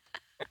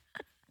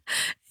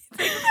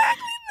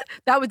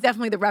 That was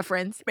definitely the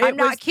reference. I'm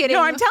not kidding.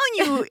 No, I'm telling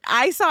you,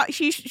 I saw,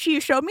 she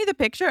showed me the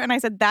picture and I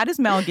said, that is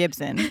Mel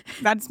Gibson.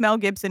 That's Mel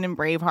Gibson in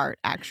Braveheart,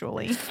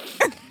 actually.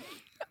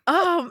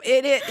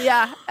 It is,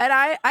 yeah. And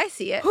I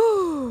see it.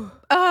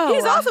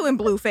 He's also in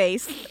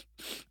Blueface.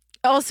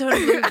 Also in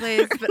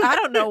Blueface, but I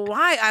don't know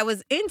why I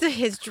was into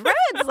his dreads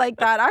like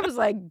that. I was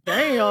like,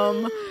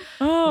 damn.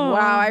 Oh.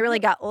 Wow, I really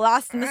got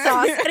lost in the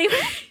sauce. Anyway,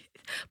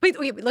 wait,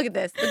 look at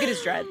this. Look at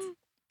his dreads.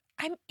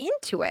 I'm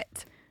into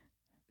it.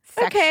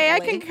 Sexually. Okay, I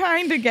can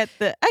kind of get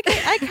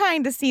I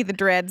kind of see the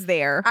dreads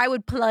there. I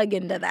would plug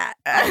into that.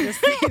 I'll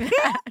just say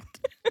that.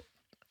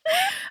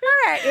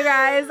 All right, you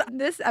guys.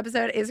 This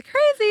episode is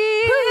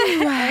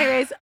crazy.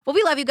 Anyways, well,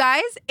 we love you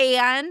guys,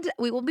 and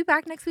we will be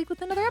back next week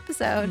with another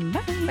episode.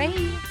 Bye.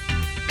 Bye.